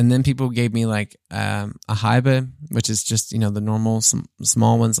those, and then people gave me like a Halbe, which is just, you know, the normal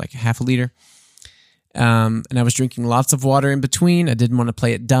small ones, like half a liter. And I was drinking lots of water in between. I didn't want to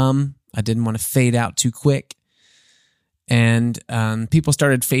play it dumb. I didn't want to fade out too quick. And people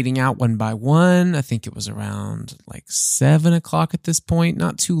started fading out one by one. I think it was around like 7 o'clock at this point.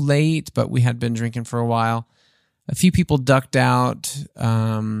 Not too late, but we had been drinking for a while. A few people ducked out.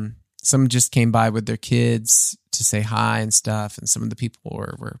 Some just came by with their kids to say hi and stuff. And some of the people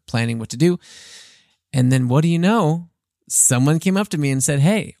were planning what to do. And then what do you know? Someone came up to me and said,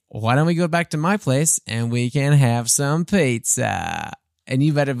 "Hey, why don't we go back to my place and we can have some pizza?" And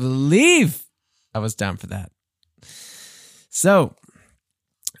you better believe I was down for that. So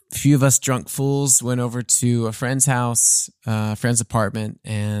a few of us drunk fools went over to a friend's house, a friend's apartment,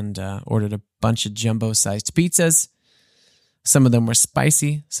 and ordered a bunch of jumbo-sized pizzas. Some of them were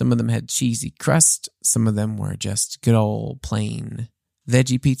spicy. Some of them had cheesy crust. Some of them were just good old plain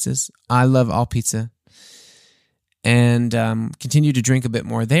veggie pizzas. I love all pizza. And continued to drink a bit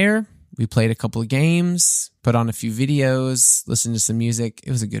more there. We played a couple of games, put on a few videos, listened to some music.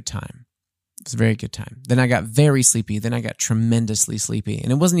 It was a good time. It was a very good time. Then I got very sleepy. Then I got tremendously sleepy.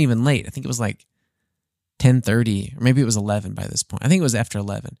 And it wasn't even late. I think it was like 10:30, or maybe it was 11 by this point. I think it was after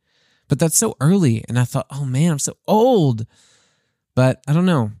 11. But that's so early. And I thought, oh man, I'm so old. But I don't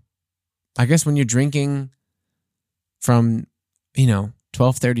know. I guess when you're drinking from,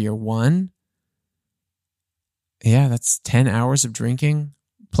 12:30 or 1, yeah, that's 10 hours of drinking.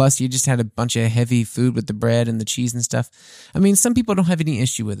 Plus, you just had a bunch of heavy food with the bread and the cheese and stuff. I mean, some people don't have any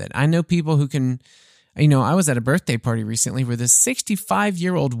issue with it. I know people who can, I was at a birthday party recently where this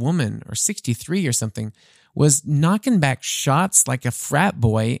 65-year-old woman, or 63 or something, was knocking back shots like a frat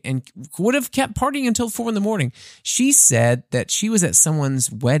boy and would have kept partying until 4 a.m. She said that she was at someone's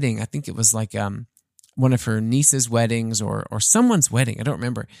wedding. I think it was like one of her niece's weddings or someone's wedding. I don't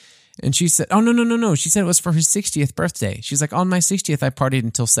remember. And she said, oh, no. She said it was for her 60th birthday. She's like, on my 60th, I partied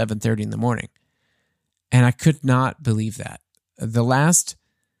until 7:30 in the morning. And I could not believe that. The last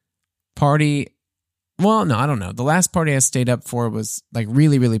party, well, no, I don't know. The last party I stayed up for was like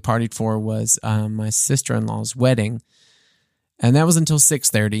really, really partied for was my sister-in-law's wedding. And that was until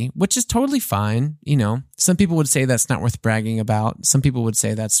 6:30, which is totally fine. Some people would say that's not worth bragging about. Some people would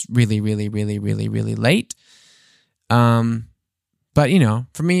say that's really, really, really, really, really late. But,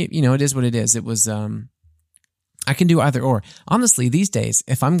 for me, it is what it is. It was, I can do either or. Honestly, these days,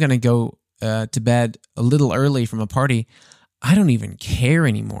 if I'm going to go to bed a little early from a party, I don't even care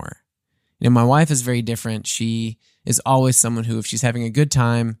anymore. My wife is very different. She is always someone who, if she's having a good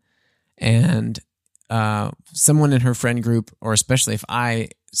time and someone in her friend group, or especially if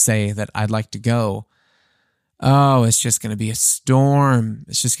I say that I'd like to go, oh, it's just going to be a storm.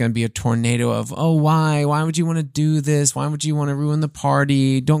 It's just going to be a tornado of, oh, why? Why would you want to do this? Why would you want to ruin the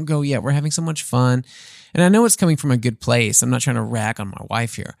party? Don't go yet. We're having so much fun. And I know it's coming from a good place. I'm not trying to rag on my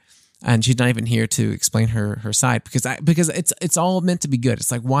wife here. And she's not even here to explain her side because it's all meant to be good.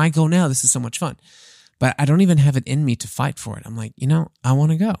 It's like, why go now? This is so much fun. But I don't even have it in me to fight for it. I'm like, I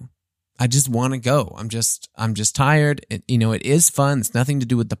want to go. I just want to go. I'm just tired. It is fun. It's nothing to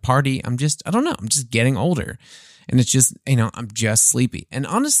do with the party. I don't know. I'm just getting older. And it's just, I'm just sleepy. And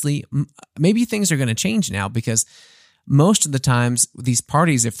honestly, maybe things are going to change now because most of the times these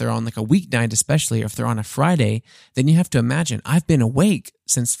parties, if they're on like a weeknight, especially, or if they're on a Friday, then you have to imagine I've been awake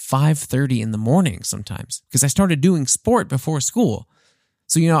since 5:30 in the morning sometimes because I started doing sport before school.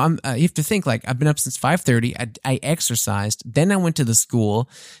 So, you have to think like I've been up since 5:30. I exercised. Then I went to the school,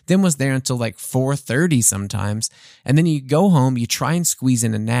 then was there until like 4:30 sometimes. And then you go home, you try and squeeze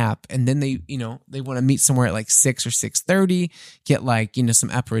in a nap. And then they want to meet somewhere at like 6 or 6:30, get like,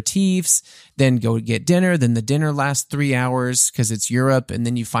 some aperitifs, then go get dinner. Then the dinner lasts 3 hours because it's Europe. And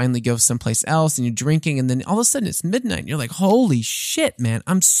then you finally go someplace else and you're drinking. And then all of a sudden it's midnight. And you're like, holy shit, man,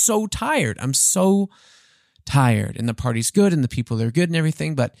 I'm so tired. I'm so tired, and the party's good and the people are good and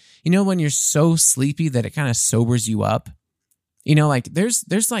everything, but when you're so sleepy that it kind of sobers you up, like there's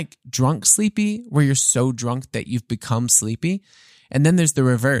like drunk sleepy where you're so drunk that you've become sleepy, and then there's the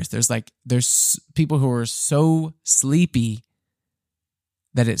reverse. There's people who are so sleepy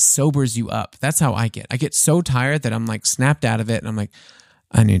that it sobers you up. That's how I get so tired that I'm like snapped out of it, and I'm like,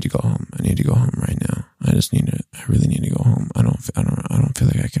 I need to go home. I need to go home right now. I really need to go home. I don't feel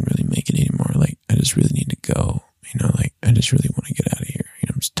like I can really make it anymore. Like, I just really need to go, like, I just really want to get out of here.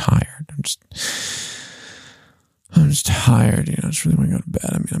 I'm just tired. I'm just tired. I just really want to go to bed.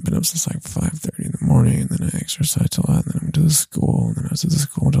 I mean, I've been up since like 5:30 in the morning, and then I exercised a lot, and then I went to the school, and then I was at the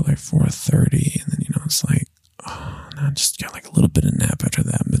school until like 4:30, and then, it's like, oh, and I just got like a little bit of nap after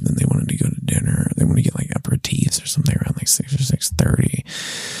that, but then they wanted to go to dinner. They want to get like aperitifs or something around like 6 or 6:30.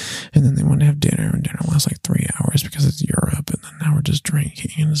 And then they want to have dinner, and dinner lasts like 3 hours because it's Europe. And then now we're just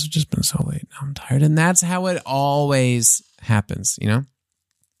drinking, and it's just been so late. Now I'm tired. And that's how it always happens,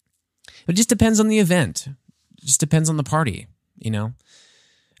 It just depends on the event. It just depends on the party,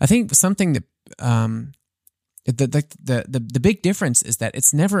 I think something that, the big difference is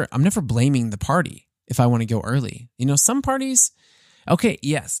that I'm never blaming the party if I want to go early. Some parties, okay,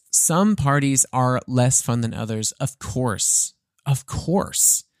 yes, some parties are less fun than others. Of course.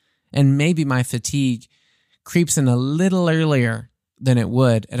 And maybe my fatigue creeps in a little earlier than it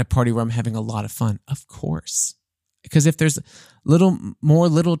would at a party where I'm having a lot of fun. Of course. Because if there's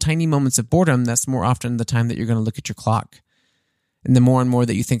little tiny moments of boredom, that's more often the time that you're going to look at your clock. And the more and more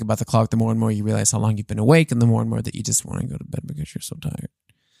that you think about the clock, the more and more you realize how long you've been awake, and the more and more that you just want to go to bed because you're so tired.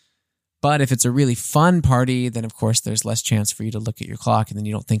 But if it's a really fun party, then of course there's less chance for you to look at your clock, and then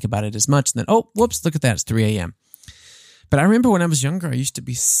you don't think about it as much. And then, oh, whoops, look at that, it's 3 a.m. But I remember when I was younger, I used to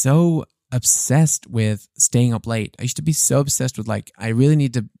be so obsessed with staying up late. I used to be so obsessed with like, I really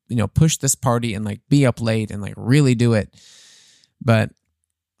need to push this party and like be up late and like really do it. But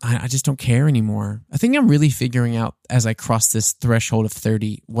I just don't care anymore. I think I'm really figuring out as I cross this threshold of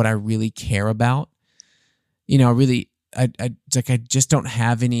 30 what I really care about. I just don't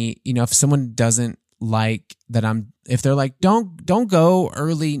have any, if someone doesn't like that if they're like, don't go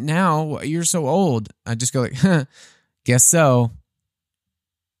early now, you're so old. I just go like, guess so.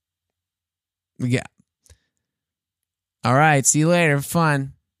 Yeah. All right. See you later.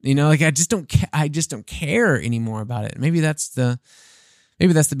 Fun. I just don't care anymore about it. Maybe that's the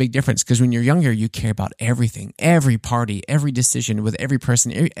big difference. Because when you're younger, you care about everything, every party, every decision with every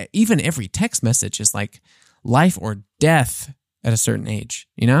person, even every text message is like life or death at a certain age,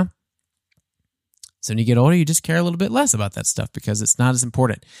 So when you get older, you just care a little bit less about that stuff because it's not as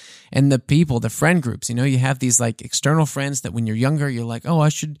important. And the friend groups, you have these like external friends that when you're younger, you're like, oh, I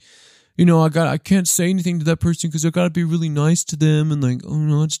should, I can't say anything to that person because I got to be really nice to them. And like, oh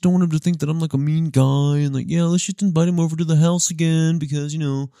no, I just don't want them to think that I'm like a mean guy. And like, yeah, let's just invite him over to the house again because,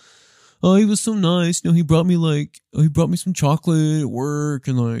 oh, he was so nice. He brought me some chocolate at work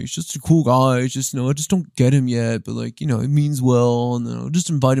and like, he's just a cool guy. It's just, I just don't get him yet, but like, it means well. And then I'll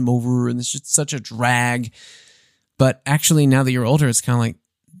just invite him over and it's just such a drag. But actually now that you're older, it's kind of like,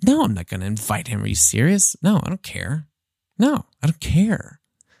 no, I'm not going to invite him. Are you serious? No, I don't care. No, I don't care.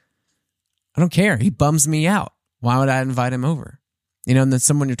 I don't care. He bums me out. Why would I invite him over? And then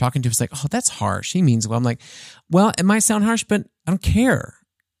someone you're talking to is like, oh, that's harsh. He means well. I'm like, well, it might sound harsh, but I don't care.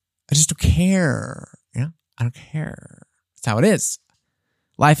 I just don't care. I don't care. That's how it is.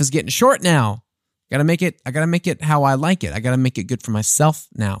 Life is getting short now. I gotta make it how I like it. I gotta make it good for myself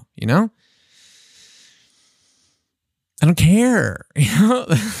now, I don't care.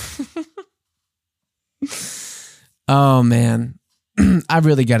 Oh man. I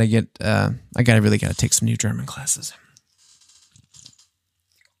really gotta take some new German classes.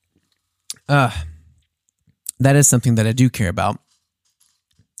 That is something that I do care about.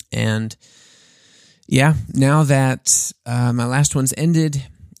 And yeah, now that my last one's ended,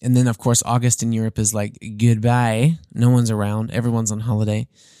 and then of course August in Europe is like goodbye. No one's around. Everyone's on holiday.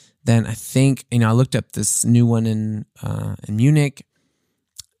 Then I think I looked up this new one in Munich.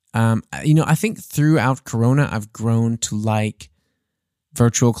 I think throughout Corona I've grown to like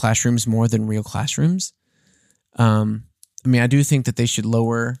virtual classrooms more than real classrooms. I do think that they should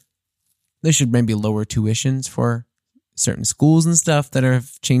maybe lower tuitions for certain schools and stuff that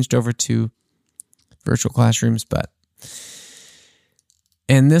have changed over to virtual classrooms, but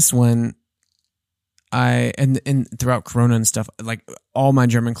in this one, and throughout Corona and stuff, like all my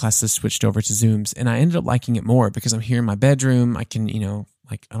German classes switched over to Zooms, and I ended up liking it more because I'm here in my bedroom. I can,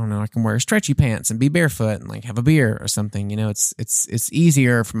 I can wear stretchy pants and be barefoot and like have a beer or something. It's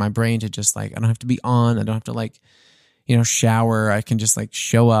easier for my brain to just like, I don't have to be on. I don't have to like, shower. I can just like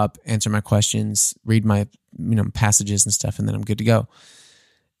show up, answer my questions, read my, passages and stuff, and then I'm good to go.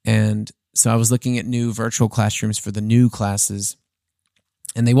 And so I was looking at new virtual classrooms for the new classes,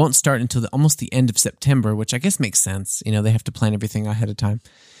 and they won't start until almost the end of September, which I guess makes sense. They have to plan everything ahead of time,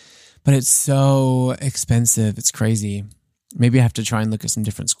 but it's so expensive. It's crazy. Maybe I have to try and look at some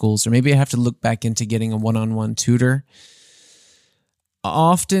different schools, or maybe I have to look back into getting a one-on-one tutor.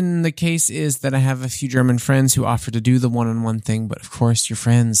 Often the case is that I have a few German friends who offer to do the one-on-one thing, but of course you're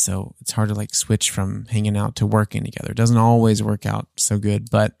friends, so it's hard to like switch from hanging out to working together. It doesn't always work out so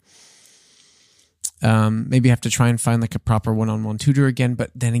good, but maybe I have to try and find like a proper one-on-one tutor again. But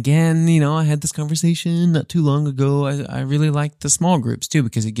then again, I had this conversation not too long ago. I really like the small groups too,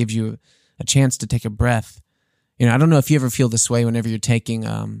 because it gives you a chance to take a breath. I don't know if you ever feel this way whenever you're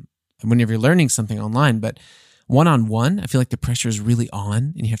learning something online, but one-on-one, I feel like the pressure is really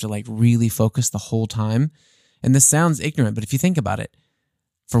on and you have to like really focus the whole time. And this sounds ignorant, but if you think about it,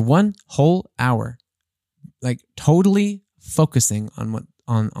 for one whole hour, like totally focusing on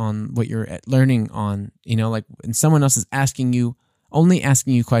what you're learning on, and someone else is only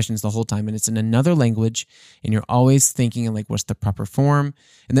asking you questions the whole time, and it's in another language, and you're always thinking like, what's the proper form?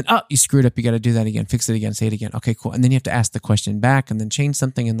 And then, you screwed up. You got to do that again, fix it again, say it again. Okay, cool. And then you have to ask the question back and then change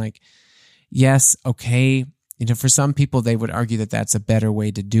something. And like, yes, okay. For some people, they would argue that that's a better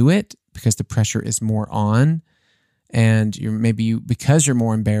way to do it because the pressure is more on, and because you're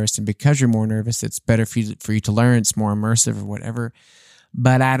more embarrassed and because you're more nervous, it's better for you to learn. It's more immersive or whatever.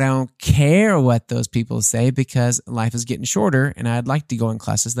 But I don't care what those people say because life is getting shorter, and I'd like to go in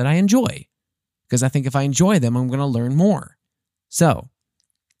classes that I enjoy because I think if I enjoy them, I'm going to learn more. So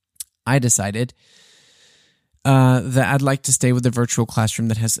I decided that I'd like to stay with a virtual classroom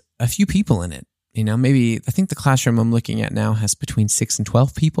that has a few people in it. I think the classroom I'm looking at now has between 6 and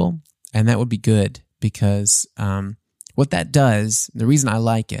 12 people, and that would be good because, what that does, the reason I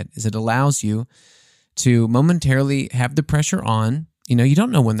like it, is it allows you to momentarily have the pressure on. You know, you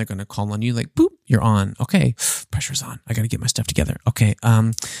don't know when they're going to call on you. Like, boop, you're on. Okay, pressure's on. I got to get my stuff together. Okay,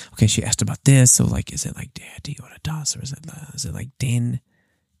 she asked about this. So, like, is it like D or das, or is it like den?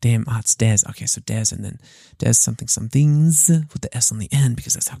 Damn, it's des. Okay, so des, and then des somethings with the S on the end,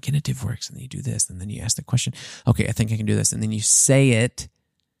 because that's how genitive works. And then you do this, and then you ask the question. Okay, I think I can do this, and then you say it,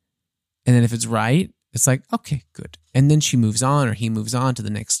 and then if it's right, it's like, okay, good. And then she moves on, or he moves on to the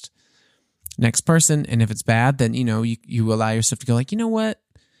next person. And if it's bad, then, you know, you allow yourself to go like, you know what?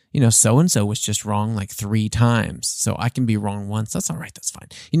 You know, so-and-so was just wrong like 3 times. So I can be wrong once. That's all right. That's fine.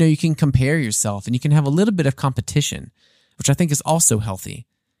 You know, you can compare yourself, and you can have a little bit of competition, which I think is also healthy.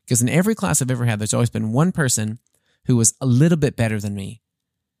 Because in every class I've ever had, there's always been one person who was a little bit better than me.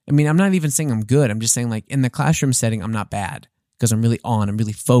 I mean, I'm not even saying I'm good. I'm just saying, like, in the classroom setting, I'm not bad because I'm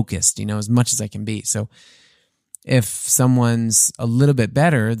really focused, you know, as much as I can be. So if someone's a little bit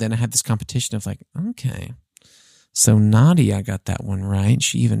better, then I have this competition of like, okay, so Nadia got that one right.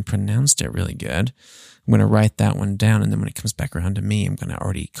 She even pronounced it really good. I'm going to write that one down, and then when it comes back around to me, I'm going to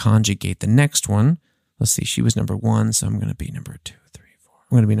already conjugate the next one. Let's see, she was number 1, so I'm going to be number 2, 3, 4.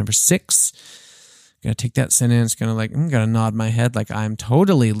 I'm going to be number 6. I'm going to take that sentence, I'm going to nod my head like I'm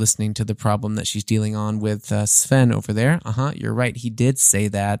totally listening to the problem that she's dealing on with Sven over there. You're right, he did say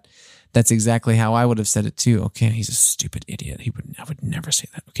that. That's exactly how I would have said it too. Okay, he's a stupid idiot. I would never say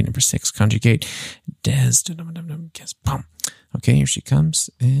that. Okay, number 6, conjugate. Des, guess, boom. Okay, here she comes.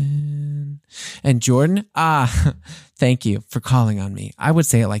 And Jordan, thank you for calling on me. I would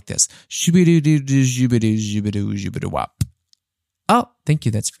say it like this. Shoo-ba-doo-doo-doo-shoo-ba-doo-shoo-ba-doo-wop. Oh, thank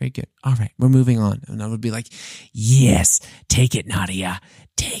you. That's very good. All right, we're moving on. And I would be like, yes, take it, Nadia.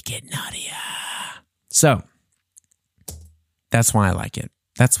 Take it, Nadia. So, that's why I like it.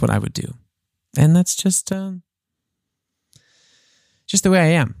 That's what I would do. And that's just the way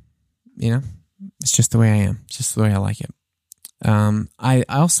I am, you know? It's just the way I am. It's just the way I like it. I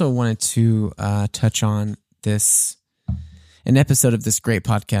also wanted to touch on an episode of this great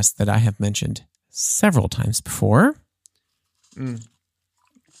podcast that I have mentioned several times before.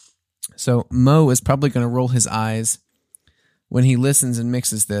 So Mo is probably going to roll his eyes when he listens and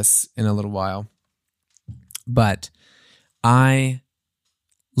mixes this in a little while. But I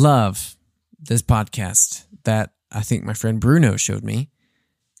love this podcast that I think my friend Bruno showed me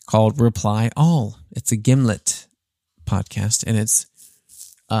called Reply All. It's a Gimlet podcast, and it's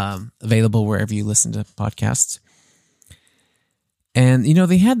available wherever you listen to podcasts. And, you know,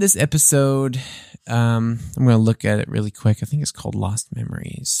 they had this episode. I'm going to look at it really quick. I think it's called Lost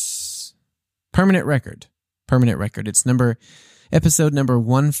Memories. Permanent Record. It's episode number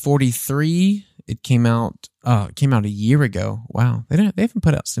 143. It came out a year ago. Wow. They haven't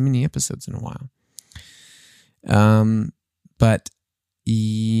put out so many episodes in a while. But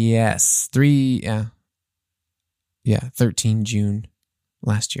yes, 13 June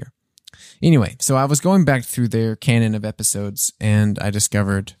last year. Anyway, so I was going back through their canon of episodes, and I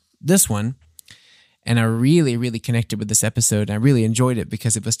discovered this one, and I really, really connected with this episode. And I really enjoyed it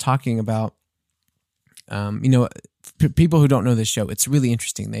because it was talking about, people who don't know this show. It's really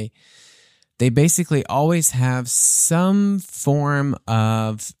interesting. They basically always have some form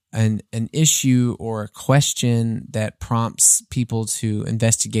of an issue or a question that prompts people to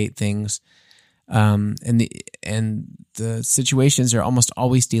investigate things. And the situations are almost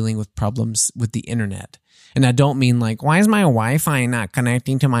always dealing with problems with the internet. And I don't mean like, why is my Wi-Fi not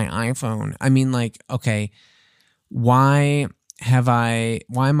connecting to my iPhone? I mean like, okay, why am I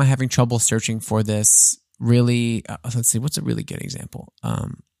having trouble searching for this really, let's see, what's a really good example?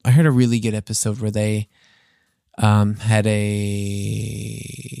 I heard a really good episode where they had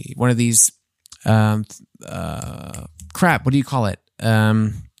one of these what do you call it?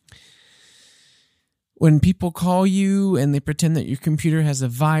 When people call you and they pretend that your computer has a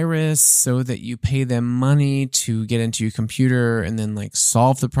virus so that you pay them money to get into your computer and then like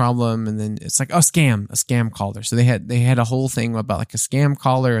solve the problem, and then it's like a scam caller. So they had a whole thing about like a scam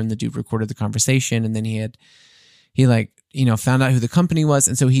caller, and the dude recorded the conversation, and then he found out who the company was,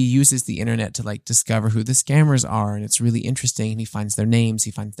 and so he uses the internet to like discover who the scammers are, and it's really interesting. And he finds their names,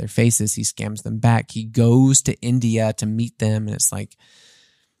 he finds their faces, he scams them back. He goes to India to meet them, and it's like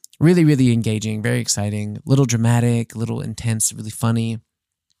really, really engaging, very exciting, little dramatic, little intense, really funny.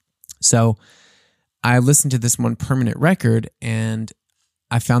 So I listened to this one, Permanent Record, and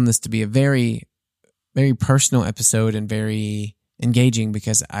I found this to be a very, very personal episode and very engaging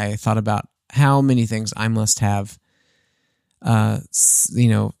because I thought about how many things I must have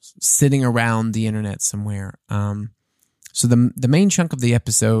sitting around the internet somewhere. So the main chunk of the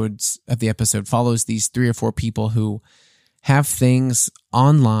episode follows these 3 or 4 people who have things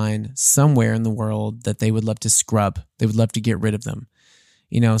online somewhere in the world that they would love to scrub. They would love to get rid of them.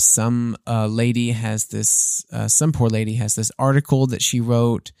 Some lady has this, some poor lady has this article that she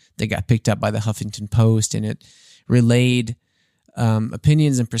wrote that got picked up by the Huffington Post, and it relayed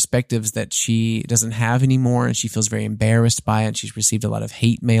opinions and perspectives that she doesn't have anymore, and she feels very embarrassed by it. She's received a lot of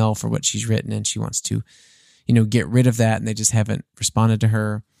hate mail for what she's written, and she wants to, get rid of that, and they just haven't responded to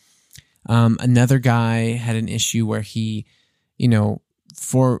her. Another guy had an issue where he,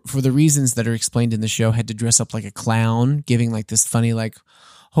 for the reasons that are explained in the show, had to dress up like a clown, giving like this funny, like,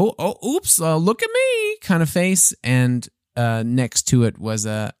 oops, look at me kind of face. And next to it was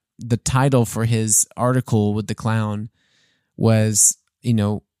the title for his article with the clown was,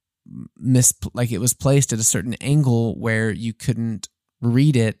 like it was placed at a certain angle where you couldn't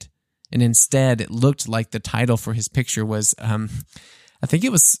read it. And instead, it looked like the title for his picture was, I think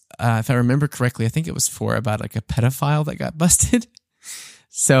it was, if I remember correctly, I think it was for about like a pedophile that got busted.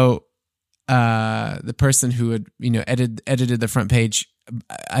 So the person who had, edited the front page,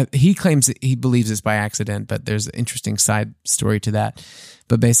 he claims that he believes it's by accident, but there's an interesting side story to that.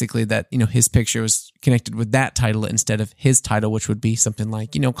 But basically that, his picture was connected with that title instead of his title, which would be something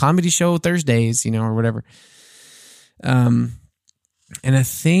like, Comedy Show Thursdays, or whatever. And I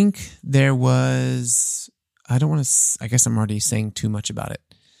think there was, I guess I'm already saying too much about it.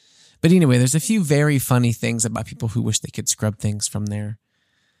 But anyway, there's a few very funny things about people who wish they could scrub things from their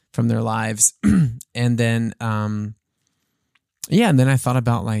lives. And then, and then I thought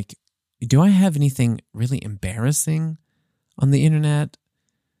about like, do I have anything really embarrassing on the internet?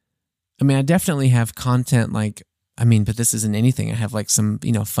 I mean, I definitely have content but this isn't anything. I have like some,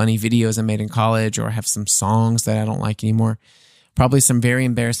 funny videos I made in college, or I have some songs that I don't like anymore. Probably some very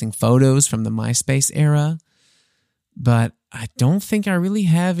embarrassing photos from the MySpace era. But I don't think I really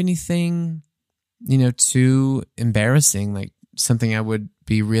have anything, too embarrassing, like something I would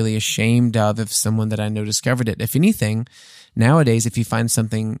be really ashamed of if someone that I know discovered it. If anything, nowadays, if you find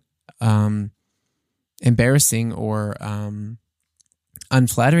something embarrassing or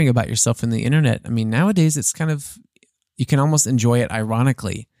unflattering about yourself in the internet, I mean, nowadays it's kind of, you can almost enjoy it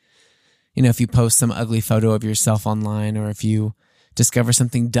ironically. If you post some ugly photo of yourself online, or if you discover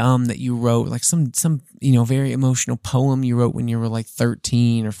something dumb that you wrote, like some very emotional poem you wrote when you were like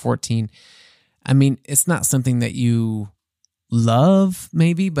 13 or 14. I mean, it's not something that you love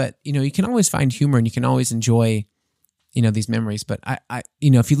maybe, but you can always find humor and you can always enjoy, these memories. But I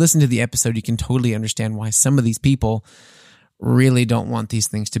if you listen to the episode, you can totally understand why some of these people really don't want these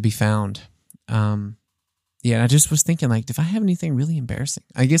things to be found. I just was thinking, like, if I have anything really embarrassing,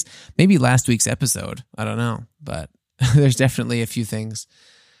 I guess maybe last week's episode, I don't know, but there's definitely a few things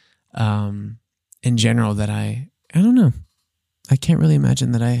in general that I don't know. I can't really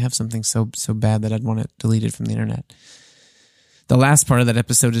imagine that I have something so bad that I'd want it deleted from the internet. The last part of that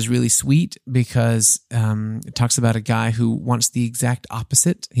episode is really sweet because it talks about a guy who wants the exact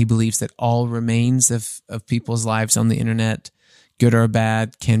opposite. He believes that all remains of people's lives on the internet, good or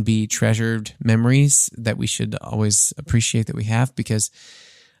bad, can be treasured memories that we should always appreciate that we have, because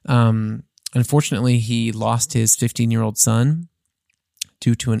unfortunately he lost his 15-year-old son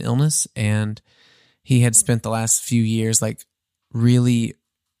due to an illness, and he had spent the last few years like really,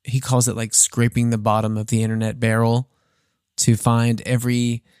 he calls it like scraping the bottom of the internet barrel to find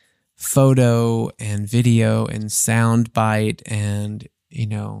every photo and video and sound bite and,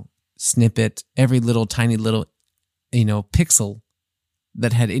 snippet, every little tiny little, pixel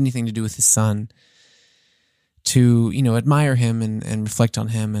that had anything to do with his son, to, admire him and reflect on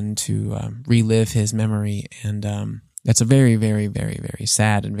him and to relive his memory. And that's a very, very, very, very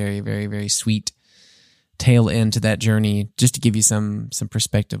sad and very, very, very sweet tail end to that journey, just to give you some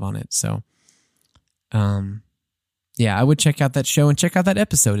perspective on it. So, I would check out that show and check out that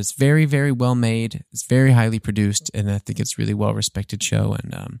episode. It's very, very well made. It's very highly produced, and I think it's a really well respected show.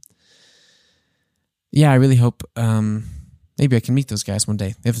 And I really hope maybe I can meet those guys one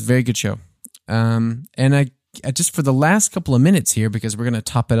day. They have a very good show. And I just, for the last couple of minutes here, because we're going to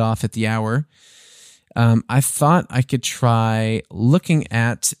top it off at the hour, I thought I could try looking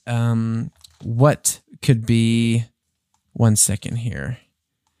at what could be, one second here,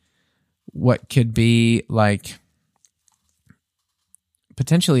 what could be like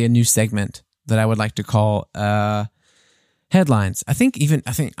potentially a new segment that I would like to call headlines. I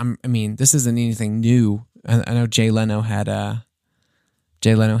mean, this isn't anything new. I know Jay Leno had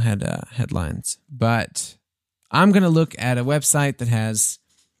headlines, but I'm going to look at a website that has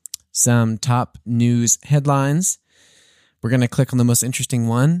some top news headlines. We're going to click on the most interesting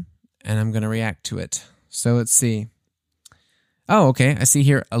one, and I'm going to react to it. So let's see. Oh, okay. I see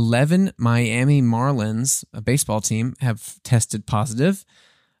here 11 Miami Marlins, a baseball team, have tested positive.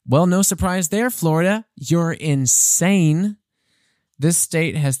 Well, no surprise there, Florida. You're insane. This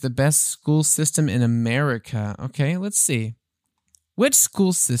state has the best school system in America. Okay, let's see. Which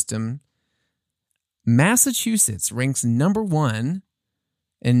school system? Massachusetts ranks number 1,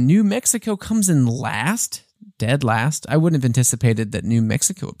 and New Mexico comes in last, dead last. I wouldn't have anticipated that New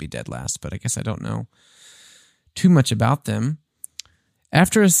Mexico would be dead last, but I guess I don't know too much about them.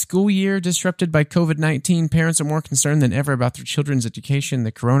 After a school year disrupted by COVID-19, parents are more concerned than ever about their children's education.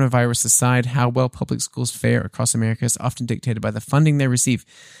 The coronavirus aside, how well public schools fare across America is often dictated by the funding they receive.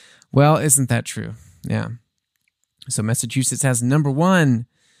 Well, isn't that true? Yeah. So Massachusetts has number 1.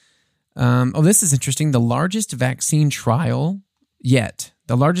 This is interesting. The largest vaccine trial yet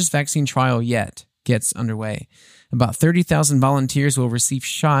gets underway. About 30,000 volunteers will receive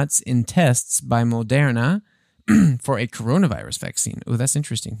shots in tests by Moderna for a coronavirus vaccine. Oh, that's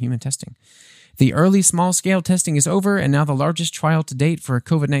interesting. Human testing. The early small-scale testing is over, and now the largest trial to date for a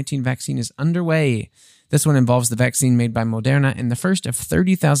COVID-19 vaccine is underway. This one involves the vaccine made by Moderna, and the first of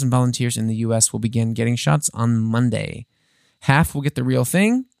 30,000 volunteers in the U.S. will begin getting shots on Monday. Half will get the real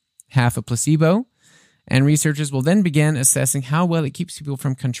thing, half a placebo, and researchers will then begin assessing how well it keeps people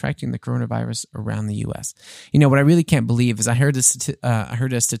from contracting the coronavirus around the U.S. You know, what I really can't believe is I heard a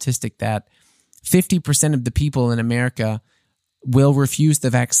statistic that 50% of the people in America will refuse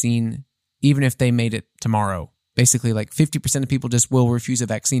the vaccine even if they made it tomorrow. Basically, like 50% of people just will refuse a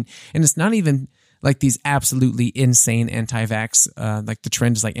vaccine. And it's not even like these absolutely insane anti-vax, like the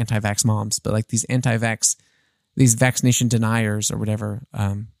trend is like anti-vax moms, but like these these vaccination deniers or whatever,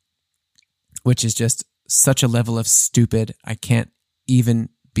 which is just such a level of stupid. I can't even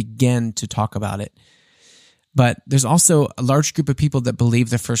begin to talk about it. But there's also a large group of people that believe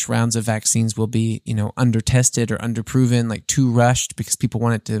the first rounds of vaccines will be, under-tested or under-proven, like too rushed because people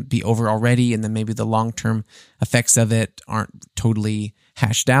want it to be over already, and then maybe the long-term effects of it aren't totally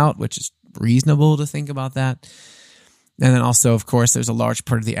hashed out, which is reasonable to think about that. And then also, of course, there's a large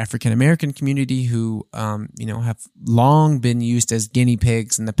part of the African-American community who, have long been used as guinea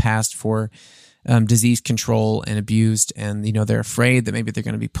pigs in the past for disease control and abused, and, they're afraid that maybe they're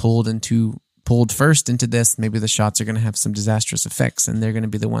going to be pulled first into this. Maybe the shots are going to have some disastrous effects, and they're going to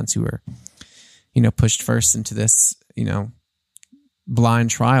be the ones who are, pushed first into this, blind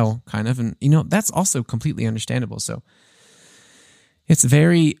trial kind of. And, that's also completely understandable. So it's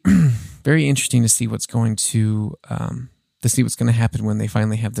very, very interesting to see what's going to happen when they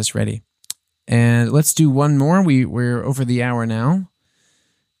finally have this ready. And let's do one more. We're over the hour now.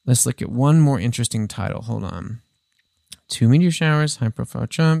 Let's look at one more interesting title. Hold on. 2 meteor showers, high-profile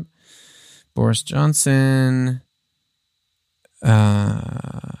Trump, Boris Johnson.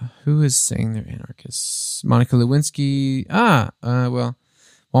 Who is saying they're anarchists? Monica Lewinsky.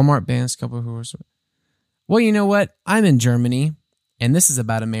 Walmart bans couple who are. Well, you know what? I'm in Germany, and this is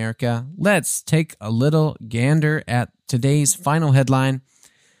about America. Let's take a little gander at today's final headline.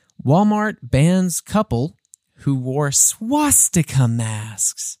 Walmart bans couple who wore swastika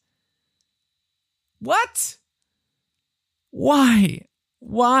masks. What? Why?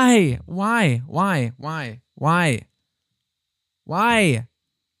 Why?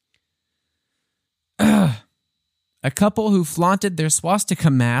 A couple who flaunted their swastika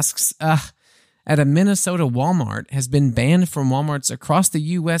masks at a Minnesota Walmart has been banned from Walmarts across the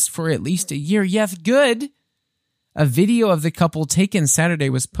U.S. for at least a year. Yes, good. A video of the couple taken Saturday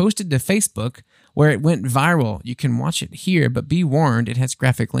was posted to Facebook where it went viral. You can watch it here, but be warned, it has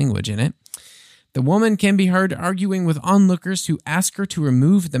graphic language in it. The woman can be heard arguing with onlookers who ask her to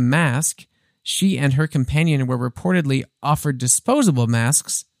remove the mask. She and her companion were reportedly offered disposable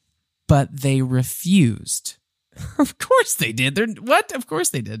masks, but they refused. Of course they did. What? Of course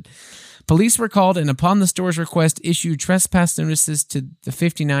they did. Police were called and upon the store's request issued trespass notices to the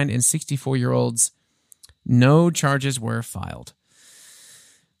 59 and 64-year-olds. No charges were filed.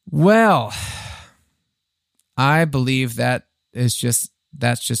 Well, I believe that's just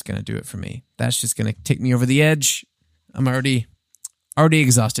going to do it for me. That's just going to take me over the edge. I'm already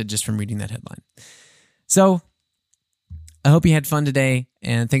exhausted just from reading that headline. So I hope you had fun today,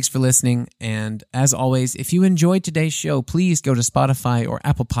 and thanks for listening. And as always, if you enjoyed today's show, please go to Spotify or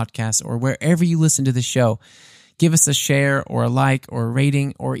Apple Podcasts or wherever you listen to the show. Give us a share or a like or a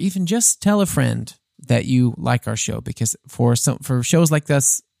rating, or even just tell a friend that you like our show, because for shows like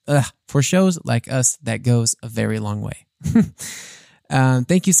us, that goes a very long way.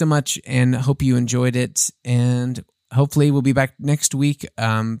 Thank you so much, and hope you enjoyed it. And hopefully we'll be back next week,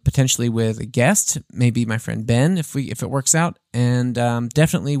 potentially with a guest, maybe my friend Ben, if it works out, and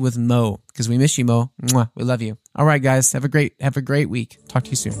definitely with Mo, because we miss you, Mo. Mwah, we love you. All right, guys, have a great week. Talk to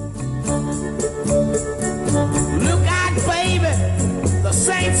you soon. Look out, baby, the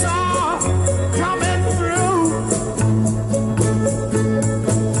saints are coming through,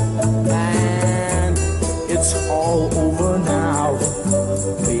 and it's all over now,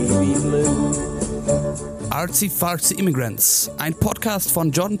 baby blue. Artsy Fartsy Immigrants, ein Podcast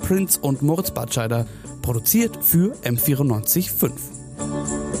von John Prince und Moritz Batscheider, produziert für M94.5.